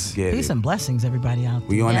 Let's get peace it. and blessings, everybody out there.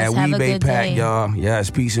 We on that Weebay pack, y'all. Yes,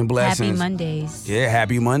 peace and blessings. Happy Mondays. Yeah,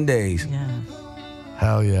 happy Mondays. Yeah.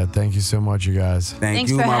 Hell yeah. Thank you so much, you guys.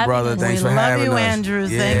 Thanks you, my brother. Thanks for having us. We love you, Andrew.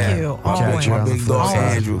 Yeah. Thank you. Catch you my on the big flip dog,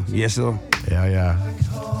 side. Andrew. Yes, sir. Yeah.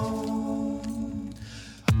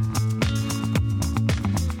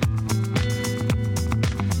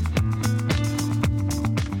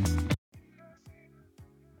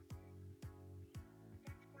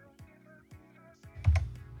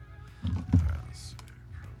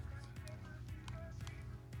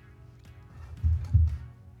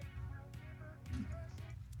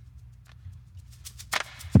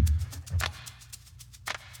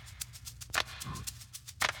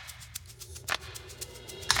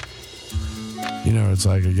 You know, it's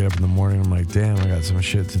like I get up in the morning, I'm like, damn, I got some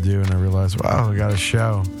shit to do. And I realize, wow, I got a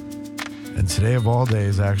show. And today of all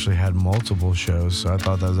days, I actually had multiple shows. So I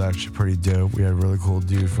thought that was actually pretty dope. We had a really cool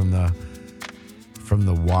dude from the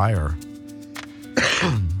Wire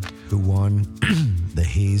who won the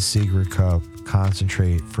Hayes Secret Cup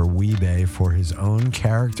concentrate for Weebay for his own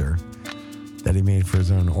character that he made for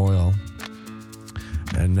his own oil.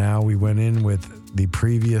 And now we went in with the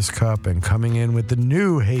previous cup and coming in with the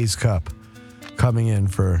new Hayes Cup coming in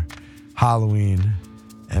for Halloween.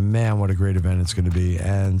 And man, what a great event it's going to be.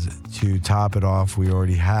 And to top it off, we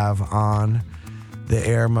already have on the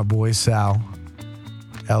air my boy Sal,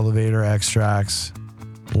 Elevator Extracts,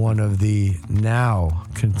 one of the now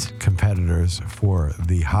competitors for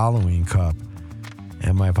the Halloween Cup,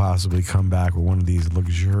 and might possibly come back with one of these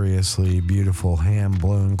luxuriously beautiful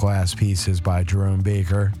hand-blown glass pieces by Jerome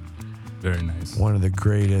Baker. Very nice. One of the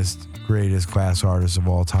greatest glass artists of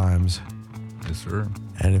all times. Yes, sir.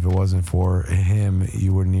 And if it wasn't for him,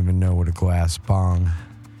 you wouldn't even know what a glass bong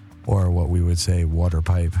or what we would say water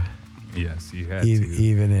pipe Yes, you had to.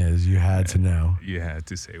 Even is. You had to know. You had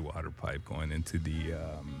to say water pipe going into the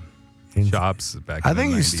shops back I in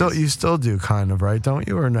think the 90s. you still do kind of, right? Don't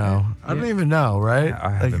you, or no? I don't even know, right? I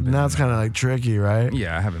haven't been now in it's kind of like tricky, right?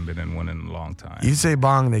 Yeah, I haven't been in one in a long time. You say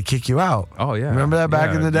bong, they kick you out. Oh, yeah. Remember that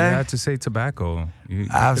back in the day? You had to say tobacco. You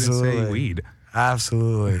Absolutely. couldn't say weed.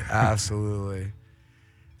 Absolutely.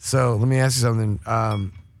 So let me ask you something.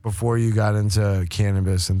 Before you got into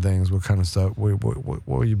cannabis and things, what kind of stuff? What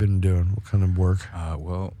have you been doing? What kind of work?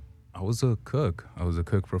 Well, I was a cook. I was a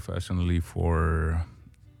cook professionally for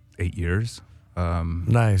 8 years.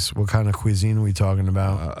 Nice. What kind of cuisine are we talking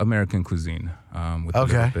about? American cuisine with a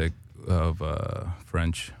little bit of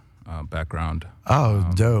French background.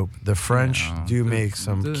 Oh, dope. The French do make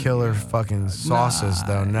some killer fucking sauces,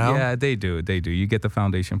 though, no? Yeah, they do. You get the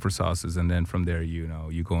foundation for sauces, and then from there,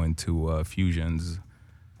 you go into fusions.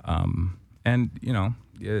 And,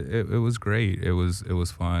 it was great. It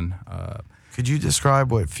was fun. Could you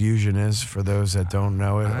describe what fusion is for those that don't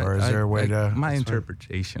know it, or is there a way to? My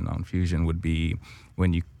interpretation on fusion would be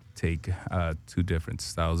when you take two different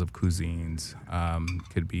styles of cuisines.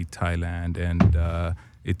 Could be Thailand and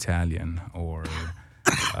Italian, or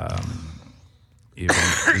even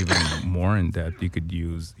more in depth. You could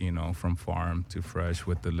use, from farm to fresh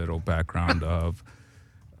with the little background of,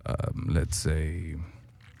 let's say,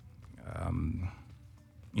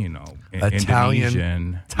 Italian,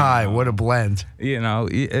 Indonesian, Thai. What a blend!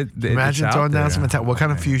 Imagine throwing down some Italian. What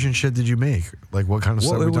kind of fusion shit did you make? Like what kind of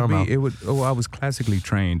stuff are we talking about? I was classically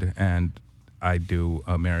trained, and I do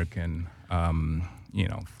American,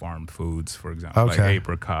 farmed foods, for example, like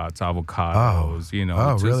apricots, avocados.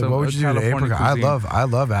 Oh, really? What would you do to apricot? I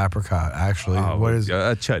love apricot. Actually, what is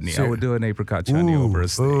a chutney? I would do an apricot chutney over a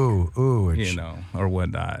steak. Ooh, or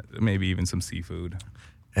whatnot. Maybe even some seafood.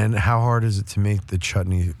 And how hard is it to make the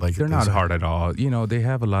chutney? Like they're not hard at all. They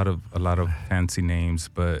have a lot of fancy names,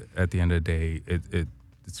 but at the end of the day,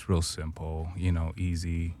 it's real simple.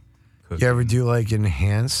 Easy cooking. You ever do like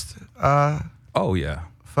enhanced? Oh yeah.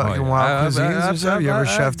 Fucking wild cuisines or something? You ever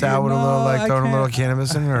chefed out with a little, throwing a little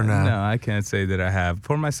cannabis in it or not? No, I can't say that I have.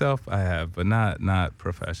 For myself, I have, but not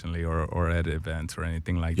professionally or at events or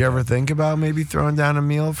anything like that. You ever think about maybe throwing down a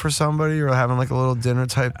meal for somebody or having like a little dinner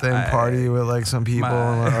type thing, party with like some people?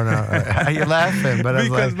 Or no? You're laughing, but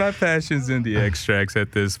because my passion's in the extracts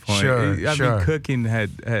at this point. Sure, I mean, cooking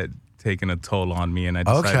had taken a toll on me, and I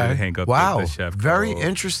decided to hang up with the chef. Very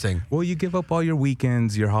interesting. Well, you give up all your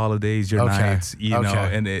weekends, your holidays, your nights,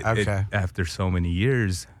 and it after so many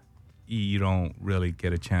years, you don't really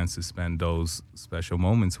get a chance to spend those special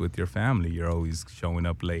moments with your family. You're always showing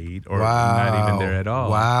up late or not even there at all.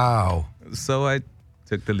 Wow. So I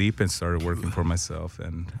took the leap and started working for myself,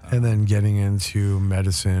 and then getting into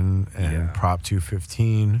medicine and Prop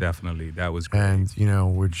 215. Definitely, that was great.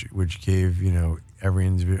 And which gave every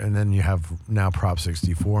individual, and then you have now Prop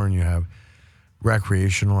 64, and you have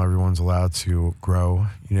recreational. Everyone's allowed to grow,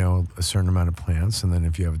 a certain amount of plants, and then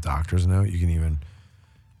if you have a doctor's note, you can even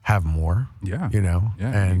have more. Yeah,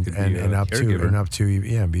 and up to be a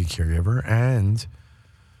caregiver, and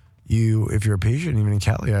if you're a patient, even in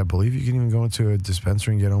Cali, I believe you can even go into a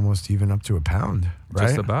dispensary and get almost even up to a pound, right?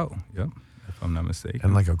 Just about, yep. If I'm not mistaken.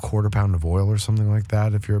 And like a quarter pound of oil or something like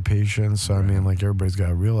that if you're a patient. So, I mean, like everybody's got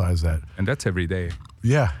to realize that. And that's every day.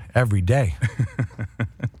 Yeah, every day.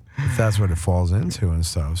 If that's what it falls into and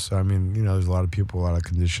stuff. So, I mean, there's a lot of people, a lot of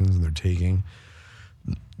conditions, and they're taking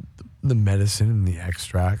the medicine and the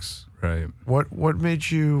extracts. Right. What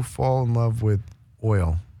made you fall in love with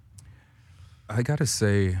oil? I got to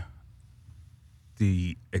say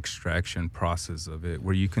the extraction process of it,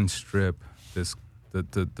 where you can strip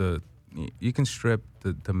you can strip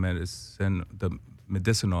the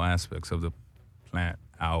medicinal aspects of the plant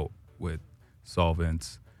out with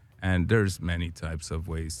solvents, and there's many types of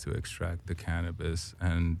ways to extract the cannabis,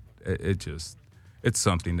 and it's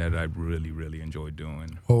something that I really, really enjoy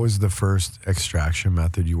doing. What was the first extraction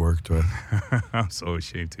method you worked with? I'm so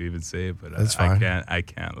ashamed to even say it, but that's fine. I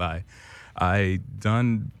can't lie. I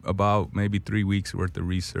done about maybe 3 weeks worth of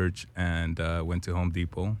research and went to Home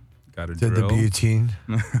Depot. Got a drill. Did the butane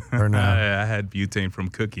or not? I had butane from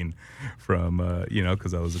cooking,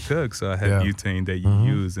 because I was a cook. So I had butane that you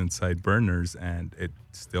use inside burners, and it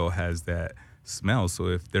still has that smell. So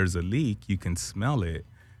if there's a leak, you can smell it.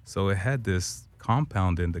 So it had this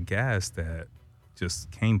compound in the gas that just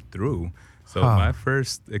came through. So my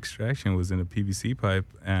first extraction was in a PVC pipe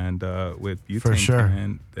and with butane. For sure.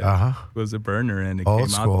 And that was a burner, and it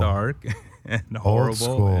came out dark. And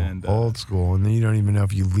horrible. Old school. And then you don't even know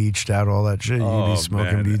if you leached out all that shit. You'd be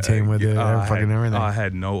smoking butane with it, fucking everything. I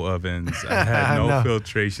had no ovens. I had no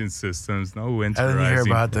filtration systems, no winterizing. I didn't hear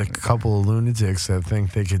about the couple of lunatics that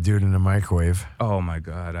think they could do it in a microwave. Oh, my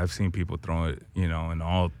God. I've seen people throw it, in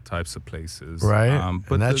all types of places. Right?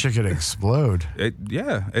 But that shit could explode. And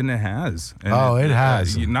it has. And it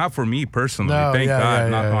has. Not for me personally. No, Thank God,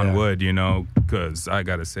 knock on wood, because I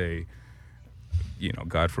got to say,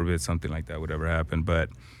 God forbid something like that would ever happen. But,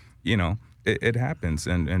 it happens,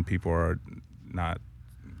 and people are not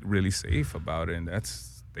really safe about it, and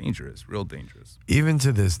that's dangerous, real dangerous. Even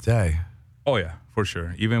to this day. Oh, yeah, for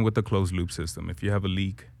sure. Even with the closed loop system, if you have a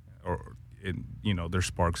leak or, there's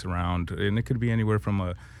sparks around, and it could be anywhere from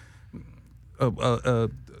a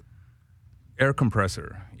air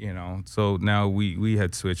compressor, So now we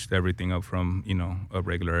had switched everything up from, a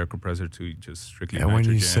regular air compressor to just strictly nitrogen. And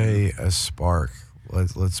when you say a spark,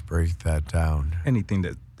 let's break that down. Anything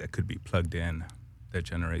that could be plugged in that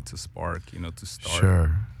generates a spark, to start.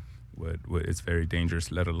 Sure. it's very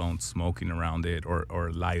dangerous, let alone smoking around it or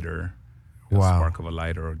a lighter, wow. spark of a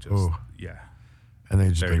lighter or just, yeah. And they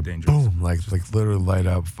just like, boom, like literally light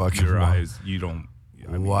up fucking your eyes. You don't.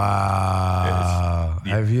 I mean, wow.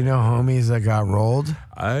 Have you know homies that got rolled?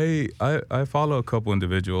 I follow a couple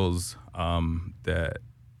individuals that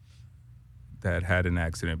had an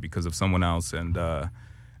accident because of someone else, and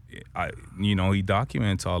he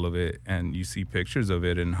documents all of it, and you see pictures of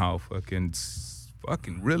it and how fucking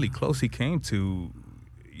really close he came to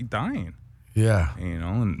dying. Yeah.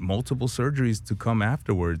 And multiple surgeries to come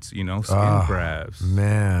afterwards, skin grafts.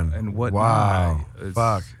 Man. And whatnot. Wow.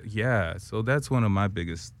 Fuck. Yeah. So that's one of my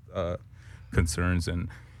biggest concerns. And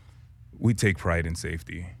we take pride in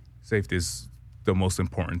safety. Safety is the most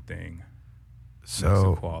important thing.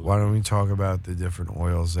 So why don't we talk about the different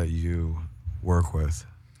oils that you work with?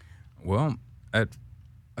 Well, I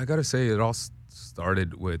got to say it all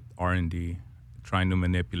started with R&D. Trying to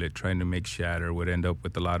manipulate, trying to make shatter would end up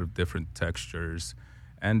with a lot of different textures.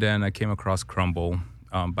 And then I came across Crumble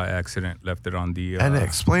by accident, left it on the... and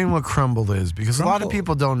explain what Crumble is, because Crumble, a lot of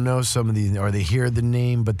people don't know some of these, or they hear the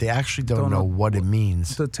name, but they actually don't know what it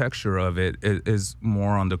means. The texture of it is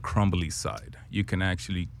more on the crumbly side. You can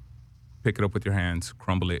actually pick it up with your hands,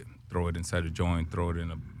 crumble it, throw it inside a joint, throw it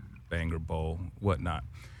in a banger bowl, whatnot.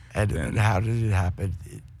 And how did it happen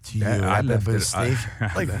to you? I left it. Explain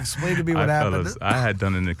to me what happened. I had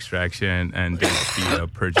done an extraction and did the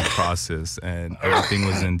purging process, and everything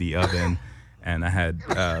was in the oven. And I had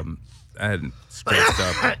scraped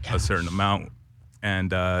up a certain amount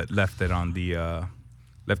and left it in the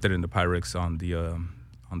Pyrex on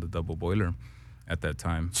the double boiler at that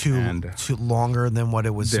time. Too longer than what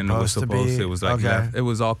it was supposed to be. It was like it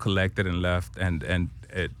was all collected and left, and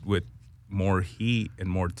it with more heat and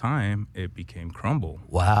more time, it became Crumble.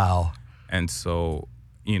 Wow. And so,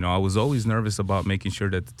 I was always nervous about making sure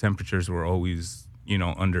that the temperatures were always,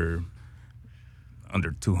 under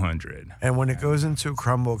 200. And when it goes into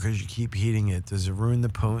Crumble, because you keep heating it, does it ruin the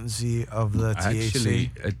potency of the THC?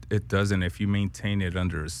 Actually, it doesn't. If you maintain it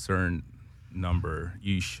under a certain number,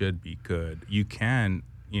 you should be good. You can,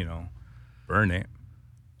 burn it.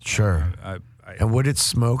 Sure. And would it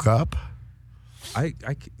smoke up? I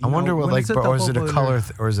wonder what, or is it a color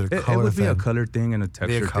It would be a color thing and a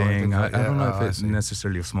texture thing. I don't know if it's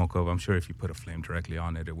necessarily a smoke up. I'm sure if you put a flame directly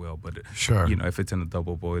on it, it will. But sure, if it's in a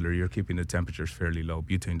double boiler, you're keeping the temperatures fairly low.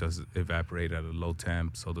 Butane does evaporate at a low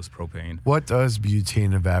temp, so does propane. What does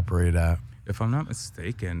butane evaporate at? If I'm not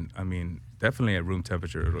mistaken, definitely at room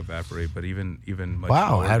temperature it'll evaporate, but even much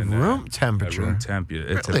lower at than room that. temperature. At room temp,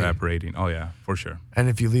 it's really? evaporating. Oh yeah, for sure. And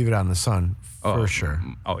if you leave it out in the sun, for sure.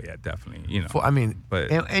 Oh yeah, definitely.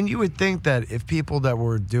 And you would think that if people that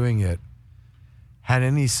were doing it had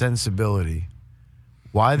any sensibility,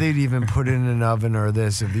 why they'd even put it in an oven or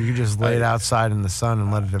this if you could just lay it outside in the sun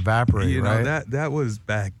and let it evaporate, right? That was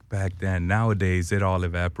back then. Nowadays, it all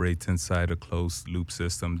evaporates inside a closed loop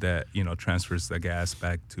system that, transfers the gas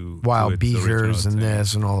back to beakers and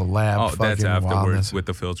this and all the lab fucking that's afterwards wildness. With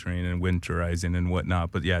the filtering and winterizing and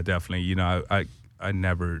whatnot. But yeah, definitely, I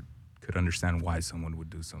never could understand why someone would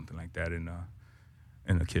do something like that in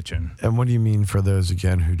a kitchen. And what do you mean, for those,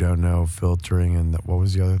 again, who don't know, filtering and what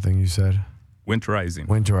was the other thing you said? Winterizing.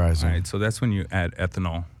 All right, so that's when you add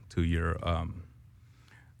ethanol to your all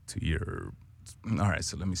right,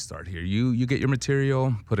 so let me start here. You get your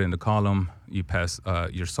material, put it in the column, you pass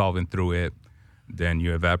your solvent through it, then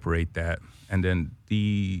you evaporate that, and then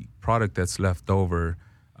the product that's left over,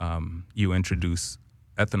 you introduce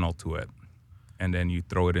ethanol to it, and then you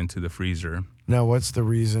throw it into the freezer. Now, what's the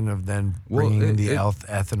reason of then bringing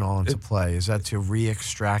ethanol into play? Is that to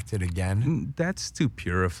re-extract it again? That's to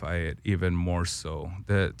purify it even more so.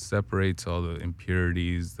 That separates all the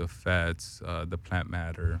impurities, the fats, the plant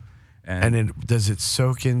matter. And does it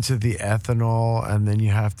soak into the ethanol, and then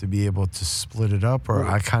you have to be able to split it up? Or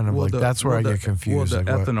that's where I get confused.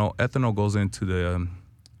 Well, ethanol goes into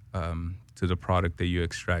the product that you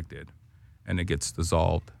extracted, and it gets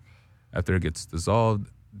dissolved. After it gets dissolved,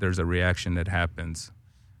 there's a reaction that happens.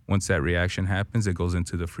 Once that reaction happens, it goes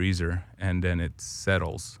into the freezer, and then it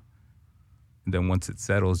settles. And then once it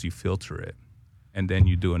settles, you filter it, and then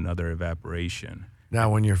you do another evaporation. Now,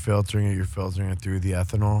 when you're filtering it through the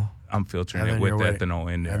ethanol? I'm filtering it with ethanol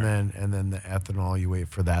in there. And then the ethanol, you wait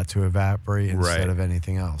for that to evaporate instead of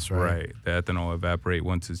anything else, right? Right. The ethanol evaporate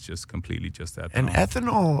once it's just completely just ethanol. And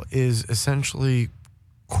ethanol is essentially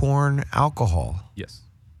corn alcohol. Yes.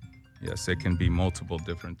 Yes, it can be multiple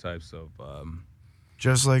different types of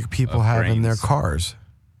just like people have in their cars.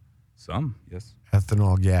 Some, yes.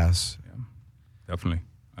 Ethanol gas. Yeah, definitely.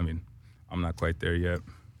 I'm not quite there yet.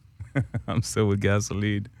 I'm still with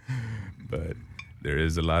gasoline. But there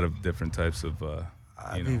is a lot of different types of.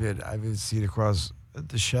 I've even seen across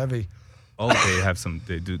the Chevy. Oh, they have some.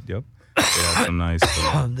 They do. Yep. They have some nice.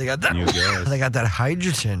 They got that. New gas. They got that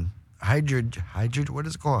hydrogen. What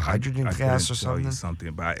is it called? Hydrogen gas or something? Something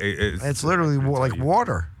about it's literally like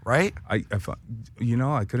water, right? I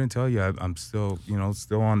couldn't tell you. I'm still,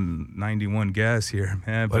 still on 91 gas here,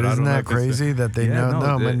 man. But isn't that crazy that they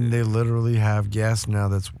they literally have gas now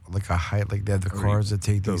that's like they have the cars that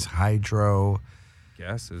take these hydro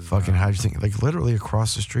gases, fucking hydrogen. Like literally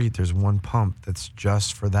across the street, there's one pump that's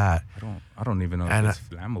just for that. I don't even know if it's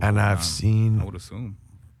flammable. And I've seen. I would assume.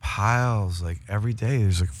 Piles like every day.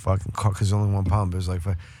 There's like fucking car because only one pump. There's like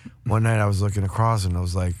one night I was looking across and I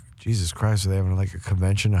was like, Jesus Christ, are they having like a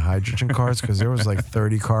convention of hydrogen cars? Because there was like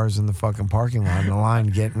 30 cars in the fucking parking lot in the line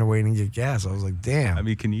getting away to get gas. I was like, damn. I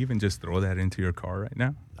mean, can you even just throw that into your car right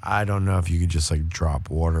now? I don't know if you could just like drop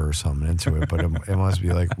water or something into it, but it must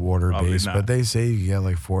be like water based. But they say you get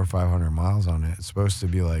like 400 or 500 miles on it. It's supposed to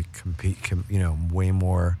be like way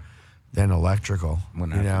more than electrical. I'm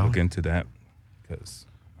gonna have to look into that because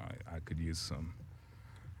I could use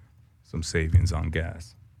some savings on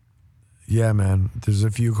gas. Yeah, man. There's a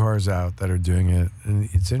few cars out that are doing it, and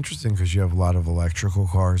it's interesting because you have a lot of electrical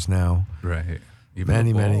cars now. Right.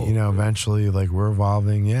 Many. Eventually, like we're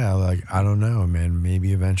evolving. Yeah, like I don't know, man.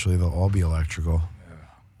 Maybe eventually they'll all be electrical,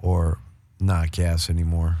 or not gas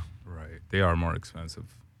anymore. Right. They are more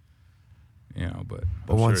expensive. But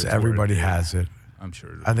once everybody has it. I'm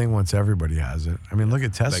sure. I think once everybody has it. I mean, look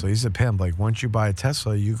at Tesla. He's a pimp. Like, once you buy a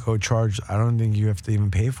Tesla, you go charge. I don't think you have to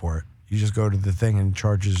even pay for it. You just go to the thing and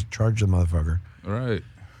charge the motherfucker. Right.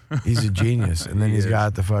 He's a genius. And then he's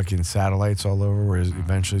got the fucking satellites all over where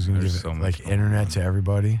eventually he's going to give internet to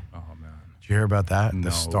everybody. Oh, man. Did you hear about that? No.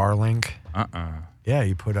 The Starlink? Yeah,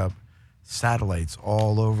 he put up satellites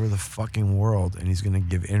all over the fucking world, and he's going to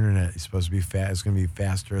give internet. He's supposed to be fast. It's going to be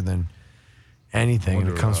faster than anything, and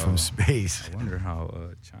it comes from space. I wonder how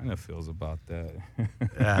China feels about that.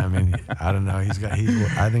 Yeah, I mean, I don't know.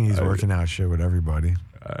 I think he's working out shit with everybody.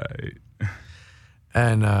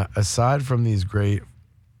 And aside from these great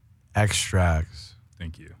extracts,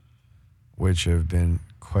 thank you, which have been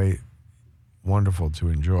quite wonderful to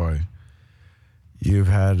enjoy, you've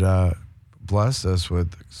had blessed us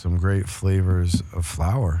with some great flavors of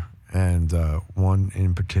flower, and one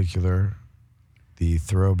in particular, the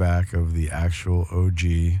throwback of the actual OG.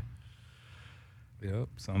 Yep,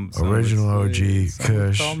 some original OG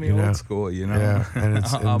Kush. Call me old school, Yeah, and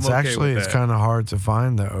it's actually it's kind of hard to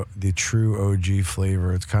find the true OG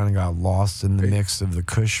flavor. It's kind of got lost in the mix of the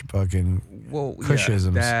Kush fucking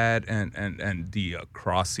Kushisms. Yeah, that and the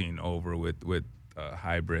crossing over with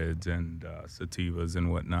hybrids and sativas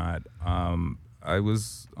and whatnot. I'm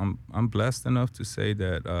blessed enough to say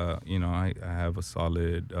that I have a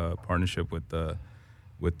solid partnership with the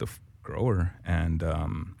grower, and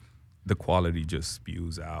the quality just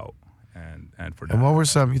spews out. And for that. And what were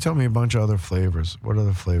some? You told me a bunch of other flavors. What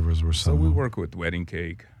other flavors were some? So we work with wedding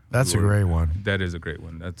cake. That's a great one. That is a great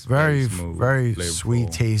one. That's very smooth, very flavorful,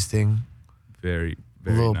 sweet tasting. Very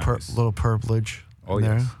nice. Little purplage. Oh in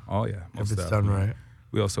yes. There. Oh yeah. If it's done right.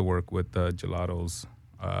 We also work with gelatos.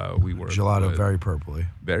 We work gelato with very purpley.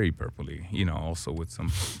 Very purpley. Also with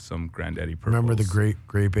some Granddaddy purples. Remember the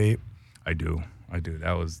Grape Ape? I do.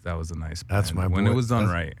 That was a nice blend. That's my when it was done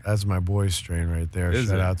right. That's my boy's strain right there.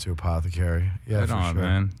 Shout out to Apothecary. Yeah, right for on, sure.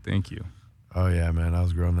 Man. Thank you. Oh yeah, man. I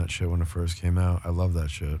was growing that shit when it first came out. I love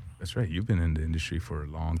that shit. That's right. You've been in the industry for a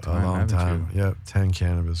long time. Haven't you? Yep. 10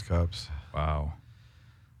 cannabis cups. Wow.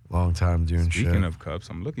 Long time doing shit. Speaking of cups,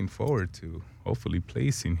 I'm looking forward to hopefully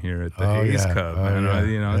placing here at the Haze Cup.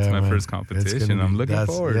 It's my first competition. I'm looking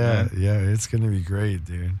forward, man. Yeah, it's gonna be great,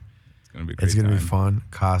 dude. It's gonna be great. It's gonna be fun.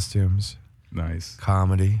 Costumes. Nice.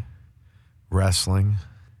 Comedy. Wrestling.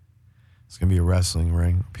 It's gonna be a wrestling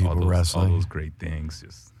ring. People wrestling. All those great things.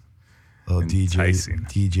 Just little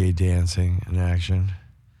DJ dancing in action.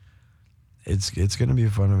 It's gonna be a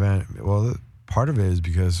fun event. Well, part of it is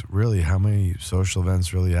because really, how many social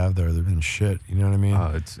events really have there? There've been shit. You know what I mean?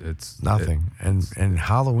 It's nothing. And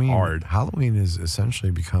Halloween. Hard. Halloween is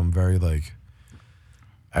essentially become very like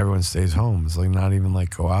everyone stays home. It's like not even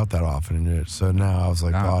like go out that often. So now I was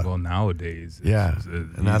like, nowadays.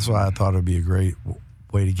 And that's why I thought it'd be a great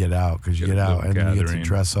way to get out, because you get out and you get to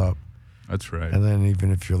dress up. That's right. And then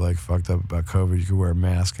even if you're like fucked up about COVID, you could wear a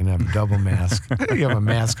mask and have a double mask. You have a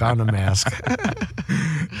mask on a mask.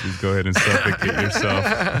 Just go ahead and suffocate yourself.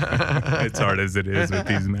 It's hard as it is with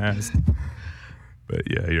these masks. But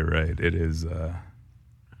yeah, you're right. It is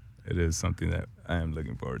something that I am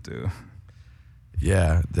looking forward to.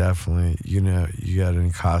 Yeah, definitely. You got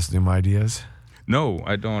any costume ideas? No,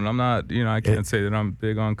 I don't. I'm not, I can't say that I'm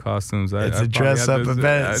big on costumes. It's a dress-up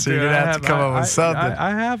event, so you're going to have to come up with something.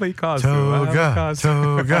 I have a costume. Toga.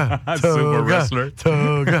 Super wrestler.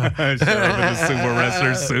 Toga. Show up in a super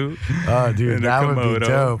wrestler suit. Oh, dude, that would be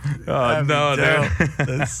dope. Oh, no, dude.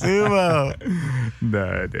 The sumo.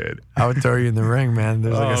 No, dude. I would throw you in the ring, man.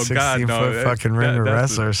 There's like a 16-foot fucking ring of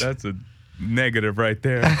wrestlers. That's a negative right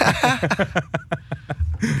there.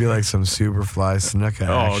 It'd be like some Superfly Snuka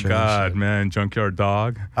action. Oh, God, man. Junkyard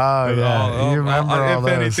Dog. Oh, yeah. You remember all if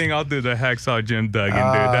those. Anything, I'll do the Hacksaw Jim Duggan, dude.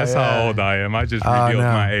 That's how old I am. I just revealed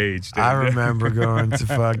my age, dude. I remember going to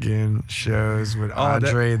fucking shows with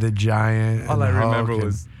Andre the Giant. All I remember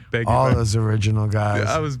was begging all those original guys.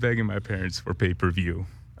 I was begging my parents for pay-per-view.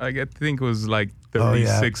 I think it was like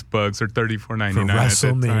 $36 or $34.99 at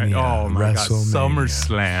the time. Oh my God,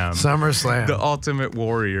 SummerSlam. The Ultimate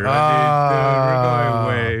Warrior. I mean, dude, we're going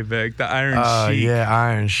way back. The Iron Sheik. Yeah,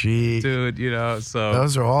 Iron Sheik. Dude, so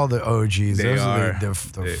those are all the OGs. Those are the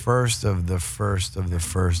first of the first of the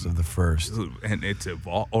first of the first. And it's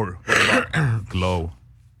evolved. Or Glow.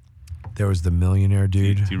 There was the Millionaire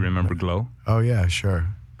dude. Do you remember Glow? Oh yeah, sure.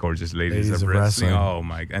 Gorgeous Ladies of Wrestling. Oh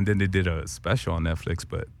my! And then they did a special on Netflix,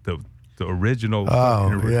 but the original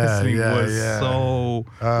wrestling was so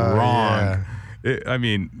wrong.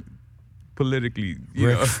 Yeah. Politically,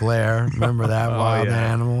 Ric Flair, remember that wild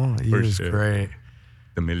animal? He was great.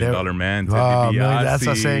 The $1 Million Man, Ted DiBiase. DiBiase. That's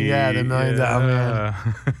what I'm saying. Yeah, the $1 Million Man.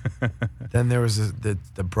 Then there was the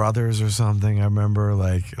brothers or something. I remember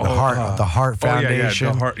the Heart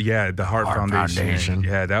Foundation. The Heart Foundation.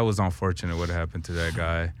 Yeah, that was unfortunate what happened to that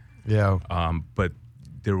guy. Yeah. But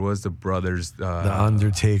there was the brothers. The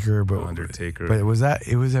Undertaker, but it was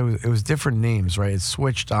different names, right? It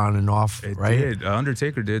switched on and off, right? It did.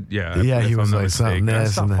 Undertaker did. Yeah. Yeah, he was like something. I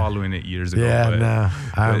stopped following it years ago. Yeah,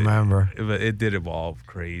 I remember. But it did evolve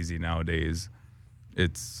crazy nowadays.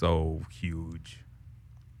 It's so huge.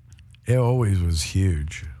 It always was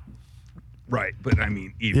huge. Right, but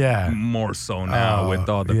even more so now with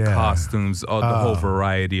all the costumes, the whole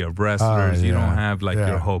variety of wrestlers. You don't have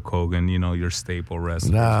your Hulk Hogan, your staple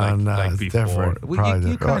wrestlers like before. Different. Well,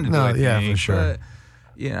 you kind of do, I think, for sure.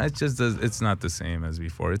 But, it's not the same as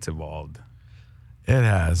before. It's evolved. It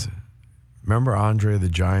has. Remember Andre the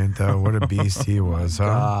Giant, though? What a beast he was, huh?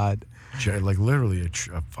 God. Like literally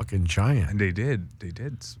a fucking giant. And they did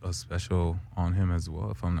a special on him as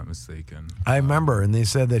well, if I'm not mistaken. I remember, and they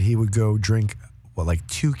said that he would go drink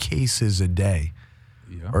 2 cases a day,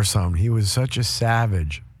 or something. He was such a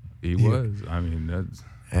savage. He was. That's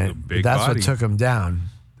a big that's body. What took him down.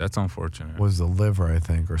 That's unfortunate. Was the liver, I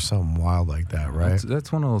think, or something wild like that, right?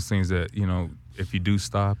 That's one of those things that if you do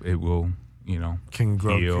stop, it will. Can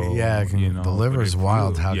grow. Heal, the liver's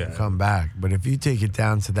wild how it can come back. But if you take it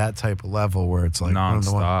down to that type of level where it's like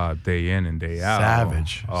nonstop, day in and day out,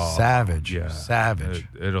 savage.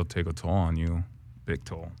 It'll take a toll on you, big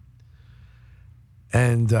toll.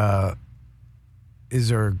 And is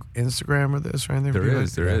there Instagram or this or anything?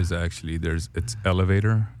 There is actually. It's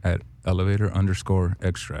Elevator at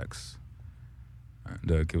Elevator_extracts.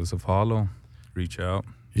 And give us a follow, reach out.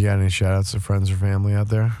 You got any shout outs to friends or family out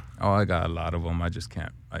there? Oh, I got a lot of them. I just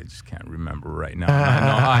can't remember right now.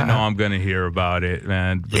 I know I'm gonna hear about it,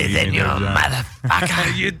 man. Listen, you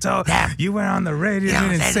motherfucker! You went on the radio. You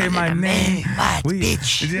didn't say my name.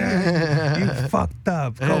 Bitch. Yeah, you fucked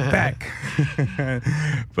up. Go back.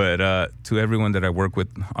 But to everyone that I work with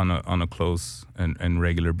on a close and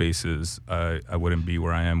regular basis, I wouldn't be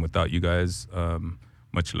where I am without you guys.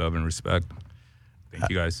 Much love and respect. Thank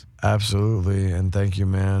you guys. Absolutely. And thank you,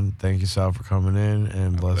 man. Thank you, Sal, for coming in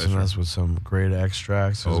and blessing us with some great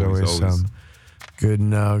extracts. There's always some good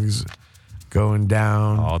nugs going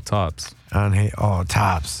down. All tops. All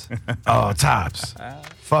tops. All tops.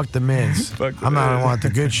 Fuck the mints. I'm not gonna want the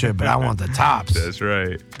good shit, but I want the tops. That's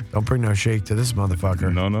right. Don't bring no shake to this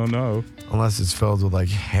motherfucker. No. Unless it's filled with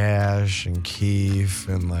hash and keef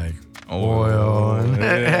and oil and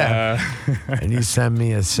and you send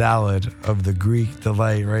me a salad of the Greek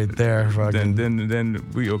delight right there. Then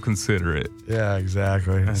we'll consider it. Yeah,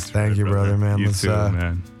 exactly. Thank you, brother, man. You too,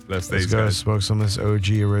 man. Let's go smoke some of this OG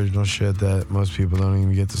original shit that most people don't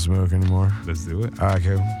even get to smoke anymore. Let's do it. All right,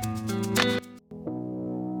 cool.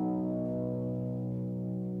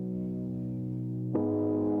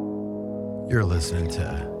 You're listening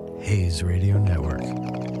to Hayes Radio Network,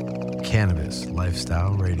 Cannabis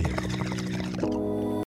Lifestyle Radio.